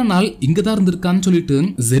புதையல் இத்தனை நாள் இங்கதான் இருந்திருக்கான்னு சொல்லிட்டு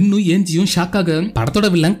ஜென்னும் ஏஞ்சியும் ஷாக்காக படத்தோட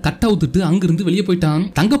வில்லன் கட் அவுத்துட்டு அங்கிருந்து வெளியே போயிட்டான்.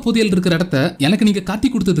 தங்க புதையல் இருக்கிற இடத்த எனக்கு நீங்க காட்டி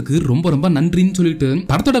கொடுத்ததுக்கு ரொம்ப ரொம்ப நன்றின்னு சொல்லிட்டு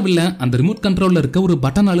படத்தோட வில்லன் அந்த ரிமோட் கண்ட்ரோல்ல இருக்க ஒரு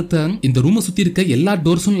பட்டன் அழுத்த இந்த ரூமை சுத்தி இருக்க எல்லா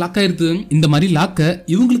டோர்ஸும் லாக் ஆயிருது. இந்த மாதிரி லாக்க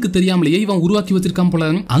இவங்களுக்கு தெரியாமலேயே இவன் உருவாக்கி வச்சிருக்கான் போல.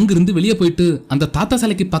 அங்கிருந்து வெளியே போயிட்டு அந்த தாத்தா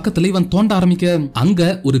சிலைக்கு பக்கத்துல இவன் தோண்ட ஆரம்பிக்க அங்க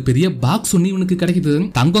ஒரு பெரிய பாக்ஸ் ஒன்னு இவனுக்கு கிடைக்குது.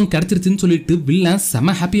 தங்கம் கிடைச்சிருச்சுன்னு சொல்லிட்டு வில்லன்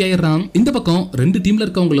செம ஹாப்பி ஆயிடுறான். இந்த பக்கம் ரெண்டு டீம்ல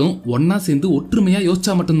இருக்கவங்களும் ஒன்னா சேர்ந்து ஒற்றுமையா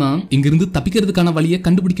யோசிச்சா மட்டும்தான் இங்கிருந்து தப்பிக்கிறதுக்கான வழியை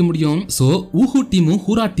கண்டுபிடிக்க முடியும். சோ ஊஹூ டீமும்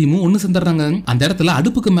ஹூரா டீமும் ஒன்னு சேர்ந்துறாங்க. அந்த இடத்துல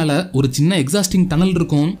அடுப்புக்கு மேல ஒரு சின்ன எக்ஸாஸ்டிங் டனல்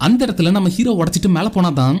இருக்கும். அந்த இடத்துல நம்ம ஹீரோ உடைச்சிட்டு மேல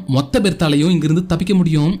போனாதான் மொத்த பேர்த்தாலையும் இங்கிருந்து தப்பிக்க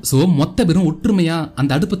முடியும். சோ மொத்த பேரும் ஒற்றுமையா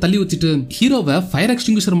அந்த அடுப்பை தள்ளி வச்சுட்டு ஹீரோவை ஃபயர்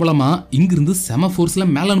எக்ஸ்டிங்விஷர் மூலமா இங்கிருந்து செம ஃபோர்ஸ்ல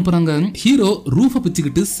மேல அனுப்புறாங்க. ஹீரோ ரூஃப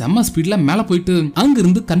பிச்சுக்கிட்டு செம ஸ்பீட்ல மேல போயிட்டு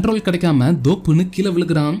அங்கிருந்து கண்ட்ரோல் கிடைக்காம தோப்புன்னு கீழே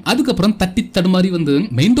விழுகிறான். அதுக்கப்புறம் தட்டி தடுமாறி வந்து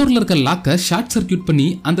மெயின் டோர்ல இருக்க லாக்க ஷார்ட் சர்க்கியூட் பண்ணி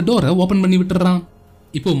அந்த டோரை ஓபன் பண்ணி விட்டுறான்.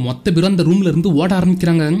 இப்போ மொத்த பேரும் அந்த ரூம்ல இருந்து ஓட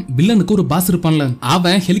ஆரம்பிக்கிறாங்க. வில்லனுக்கு ஒரு பாஸ் இருப்பான்ல,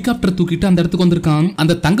 அவன் ஹெலிகாப்டர் தூக்கிட்டு அந்த இடத்துக்கு வந்திருக்கான்.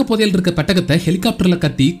 அந்த தங்க புதையல் இருக்க பெட்டகத்தை ஹெலிகாப்டர்ல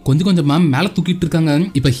கட்டி கொஞ்சம் கொஞ்சமா மேல தூக்கிட்டு இருக்காங்க.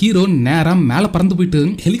 இப்ப ஹீரோ நேரா மேல பறந்து போயிட்டு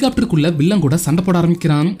ஹெலிகாப்டருக்குள்ள வில்லன் கூட சண்டை போட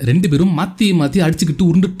ஆரம்பிக்கிறான். ரெண்டு பேரும் மாத்தி மாத்தி அடிச்சுக்கிட்டு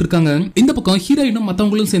உருண்டுட்டு இருக்காங்க. இந்த பக்கம் ஹீரோயினும்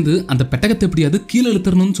மத்தவங்களும் சேர்ந்து அந்த பெட்டகத்தை எப்படியாவது கீழே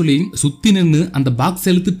இழுத்தரணும்னு சொல்லி சுத்தி நின்னு அந்த பாக்ஸ்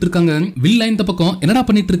இழுத்துட்டு இருக்காங்க. வில்லன் இந்த பக்கம் என்னடா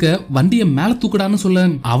பண்ணிட்டு இருக்க, வண்டியை மேல தூக்குடான்னு சொல்ல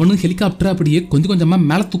அவனும் ஹெலிகாப்டர் அப்படியே கொஞ்சம் கொஞ்சமா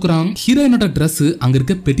மேல தூக்குறான். ஹீரோயினோட டிரெஸ் அங்க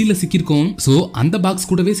இருக்க பெட்டில சிக்கிருக்கும். சோ அந்த பாக்ஸ்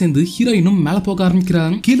கூடவே சேர்ந்து ஹீரோயினும் மேல போக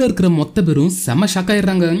ஆரம்பிக்கிறான். கீழே இருக்கிற மொத்த பேரும் செம ஷாக்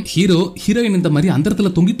ஆயிடுறாங்க. ஹீரோ ஹீரோயின் இந்த மாதிரி அந்த இடத்துல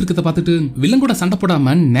தொங்கிட்டு இருக்கத பார்த்துட்டு வில்லன் கூட சண்டை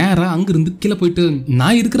போடாம நேரா அங்கிருந்து கீழே போயிட்டு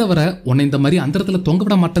நான் இருக்கிற வரை உன்னை இந்த மாதிரி அந்த இடத்துல தொங்க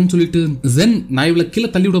விட மாட்டேன்னு சொல்லிட்டு ஜென் நான் இவளை கீழே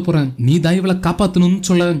தள்ளி விட போறேன், நீ தான் இவளை காப்பாத்தணும்னு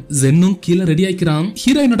சொல்ல ஜென்னும் கீழே ரெடி ஆயிக்கிறான்.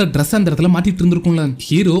 ஹீரோயினோட டிரெஸ் அந்த இடத்துல மாட்டிட்டு இருந்திருக்கும்ல,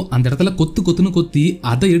 ஹீரோ அந்த இடத்துல கொத்து கொத்துன்னு கொத்தி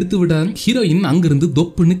அதை எடுத்து விட ஹீரோயின் அங்கிருந்து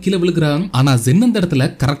தொப்புன்னு கீழே விழுகிறான். ஆனா ஜென் அந்த இடத்துல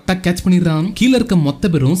கரெக்டா கேட்ச் பண்ணிடுறான். கீழே இருக்க மொத்த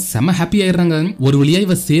பேரும் செம ஹாப்பி ஆயிடுறாங்க. ஒரு வழியா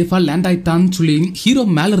இவ சேஃபா லேண்ட் ஆயிட்டான்னு சொல்லி ஹீரோ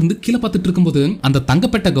மேல இருந்து கீழே பார்த்துட்டு இருக்கும்போது அந்த தங்க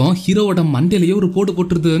பெட்டகம் ஹீரோவோட மண்டையிலேயே ஒரு போடு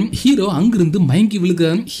போட்டுருது. ஹீரோ அங்கிருந்து மயங்கி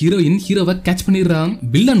விழுக ஹீரோயின் ஹீரோவை கேட்ச் பண்ணிடுறான்.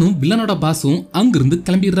 வில்லனும் வில்லனோட பாஸும் அங்கிருந்து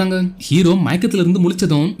கிளம்பிடுறாங்க. ஹீரோ மயக்கத்துல இருந்து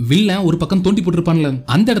முழிச்சதும் வில்லன் ஒரு பக்கம் தோண்டி போட்டிருப்பான்ல,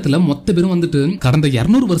 அந்த இடத்துல மொத்த பேரும் வந்துட்டு கடந்த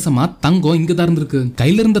 200 வருஷமா தங்கம் இங்கதான் இருந்திருக்கு,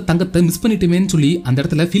 கையில இருந்த தங்கத்தை மிஸ் பண்ணிட்டுமேன்னு சொல்லி அந்த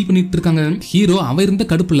இடத்துல ஃபீல் பண்ணிட்டு இருக்காங்க. ஹீரோ அவ இருந்த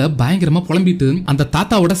கடுப்புல பயங்கரமா புலம்பிட்டு அந்த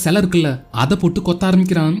தாத்தாவோட சிலை இருக்குல்ல அதை போட்டு கொத்த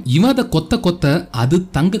ஆரம்பிக்கிறான். இவன் அதை கொத்த கொத்த அது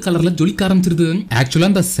தங்க கலர்ல ஜொலிக்க ஆரம்பிச்சிருது. ஆக்சுவலா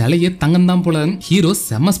அந்த சிலையே தங்கம் தான் போல. ஹீரோ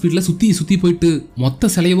செம்ம ஸ்பீட்ல சுத்தி சுத்தி போயிட்டு மொத்த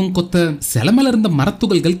சிலையவும் கொத்த சிலை மேல இருந்த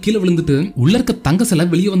மரத்துகள்கள் கீழே விழுந்துட்டு உள்ள இருக்க தங்க சிலை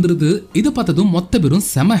வெளியே வந்துருது. இதை பார்த்ததும் மொத்த பேரும்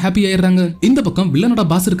செம ஹாப்பி ஆயிடுறாங்க. இந்த பக்கம் வில்லனோட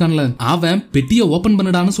பாஸ் இருக்கான்ல, அவன் பெட்டியை ஓபன்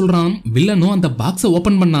பண்ணிடான்னு சொல்றான். வில்லனும் அந்த பாக்ஸ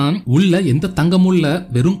ஓபன் பண்ணான். உள்ள எந்த தங்கமும் இல்ல,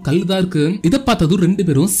 வெறும் கல்லு தான் இருக்கு. இதை பார்த்ததும் ரெண்டு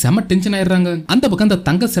பேரும் செம டென்ஷன் ஆயிடுறாங்க. அந்த பக்கம் அந்த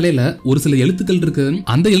தங்க சிலையில ஒரு சில எழுத்துக்கள் இருக்கு.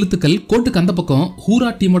 அந்த எழுத்துக்கள் கோட்டுக்கு அந்த பக்கம் ஹூரா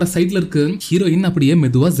டீமோட சைடுல இருக்கு. ஹீரோயின் அப்படியே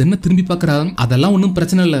மெதுவா ஜென்னை திரும்பி பாக்குறான். அதெல்லாம் ஒண்ணும்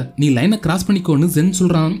பிரச்சனை இல்ல, நீ லைனை கிராஸ் பண்ணிக்கோன்னு ஜென்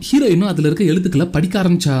சொல்றான். ஹீரோயினும் அதுல இருக்க எழுத்துக்களை படிக்க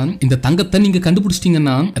ஆரம்பிச்சா. இந்த தங்கத்தை நீங்க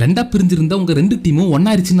கண்டுபிடிச்சிட்டீங்கன்னா ரெண்டா பிரிஞ்சிருந்தா உங்க ரெண்டு டீமும்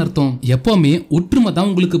ஒன்னாயிருச்சுன்னு அர்த்தம். எப்பவுமே ஒற்றுமை தான்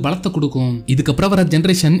உங்களுக்கு பலத்தை கொடுக்கும். இதுக்கப்புறம் வர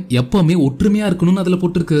ஜெனரேஷன் எப்பவுமே ஒற்றுமையா இருக்கணும்னு அதுல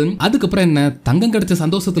போட்டுருக்கு. அதுக்கப்புறம் என்ன, தங்கம் கிடைச்ச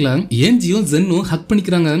சந்தோஷத்துல ஏஞ்சியும் ஜென்னும் ஹக்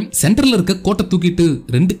பண்ணிக்கிறாங்க. சென்டர்ல இருக்க கோட்டை தூக்கிட்டு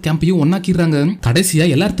ரெண்டு கேம்பையும் ஒன்னாக்கிடுறாங்க. கடைசியா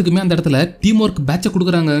எல்லாத்துக்குமே அந்த இடத்துல டீம் ஒர்க் பேட்ச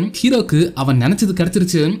கொடுக்குறாங்க. ஹீரோக்கு அவன் நினைச்சது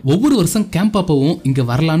கிடைச்சிருச்சு. ஒவ்வொரு வருஷம் கேம்ப் அப்பவும் இங்க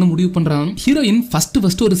வரலான்னு முடிவு பண்றான். ஹீரோயின் ஃபர்ஸ்ட்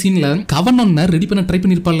ஒரு சீன்ல கவன் ஒன்ன ரெடி பண்ண ட்ரை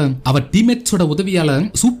பண்ணிருப்பாள். அவ டீம்மேட்ஸோட உதவியால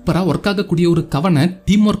சூப்பரா ஒர்க் ஆகக்கூடிய ஒரு கவனை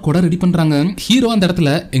டீம் ஒர்க்கோட ரெடி பண்றாங்க. ஹீரோ அந்த இடத்துல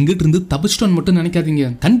எங்கிட்ட இருந்து தப்பிச்சிட்டோன்னு மட்டும் நினைக்காதீங்க,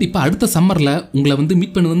 கண்டிப்பா அடுத்த சம்மர்ல உங்களை வந்து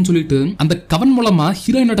மீட் பண்ணுவேன்னு சொல்லிட்டு அந்த கவன் மூலமா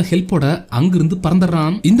ஹீரோயினோட ஹெல்ப்போட அங்கிருந்து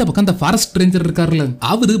பறந்துடுறான். இந்த பக்கம் அந்த ஃபாரஸ்ட் ரேஞ்சர் இருக்காருல,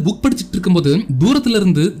 அவரு புக் படிச்சிட்டு இருக்கும்போது தூரத்துல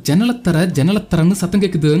இருந்து ஜன்னலத்தரன்னு சத்தம்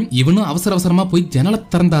கேக்குது. இவனும் அவசர அவசரமா போய் ஜன்னல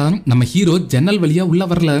திறந்தா நம்ம ஹீரோ ஜன்னல் ஜன்னல் வழியா உள்ள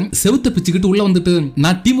வரல, செவுத்த பிச்சுக்கிட்டு உள்ள வந்துட்டு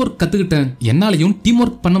நான் டீம் ஒர்க் கத்துக்கிட்டேன், என்னாலையும் டீம்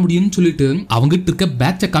ஒர்க் பண்ண முடியும்னு சொல்லிட்டு அவங்கிட்ட இருக்க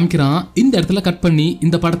பேட்ச காமிக்கிறான். இந்த இடத்துல கட் பண்ணி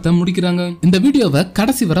இந்த படத்தை முடிக்கிறாங்க. இந்த வீடியோவை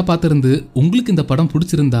கடைசி வரை பார்த்திருந்து உங்களுக்கு இந்த படம்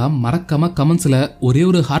பிடிச்சிருந்தா மறக்காம கமெண்ட்ஸ்ல ஒரே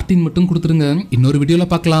ஒரு ஹார்ட்டின் மட்டும் கொடுத்துருங்க. இன்னொரு வீடியோல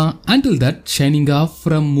பார்க்கலாம். Until that, signing off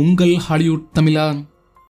from உங்கள் ஹாலிவுட் தமிழா.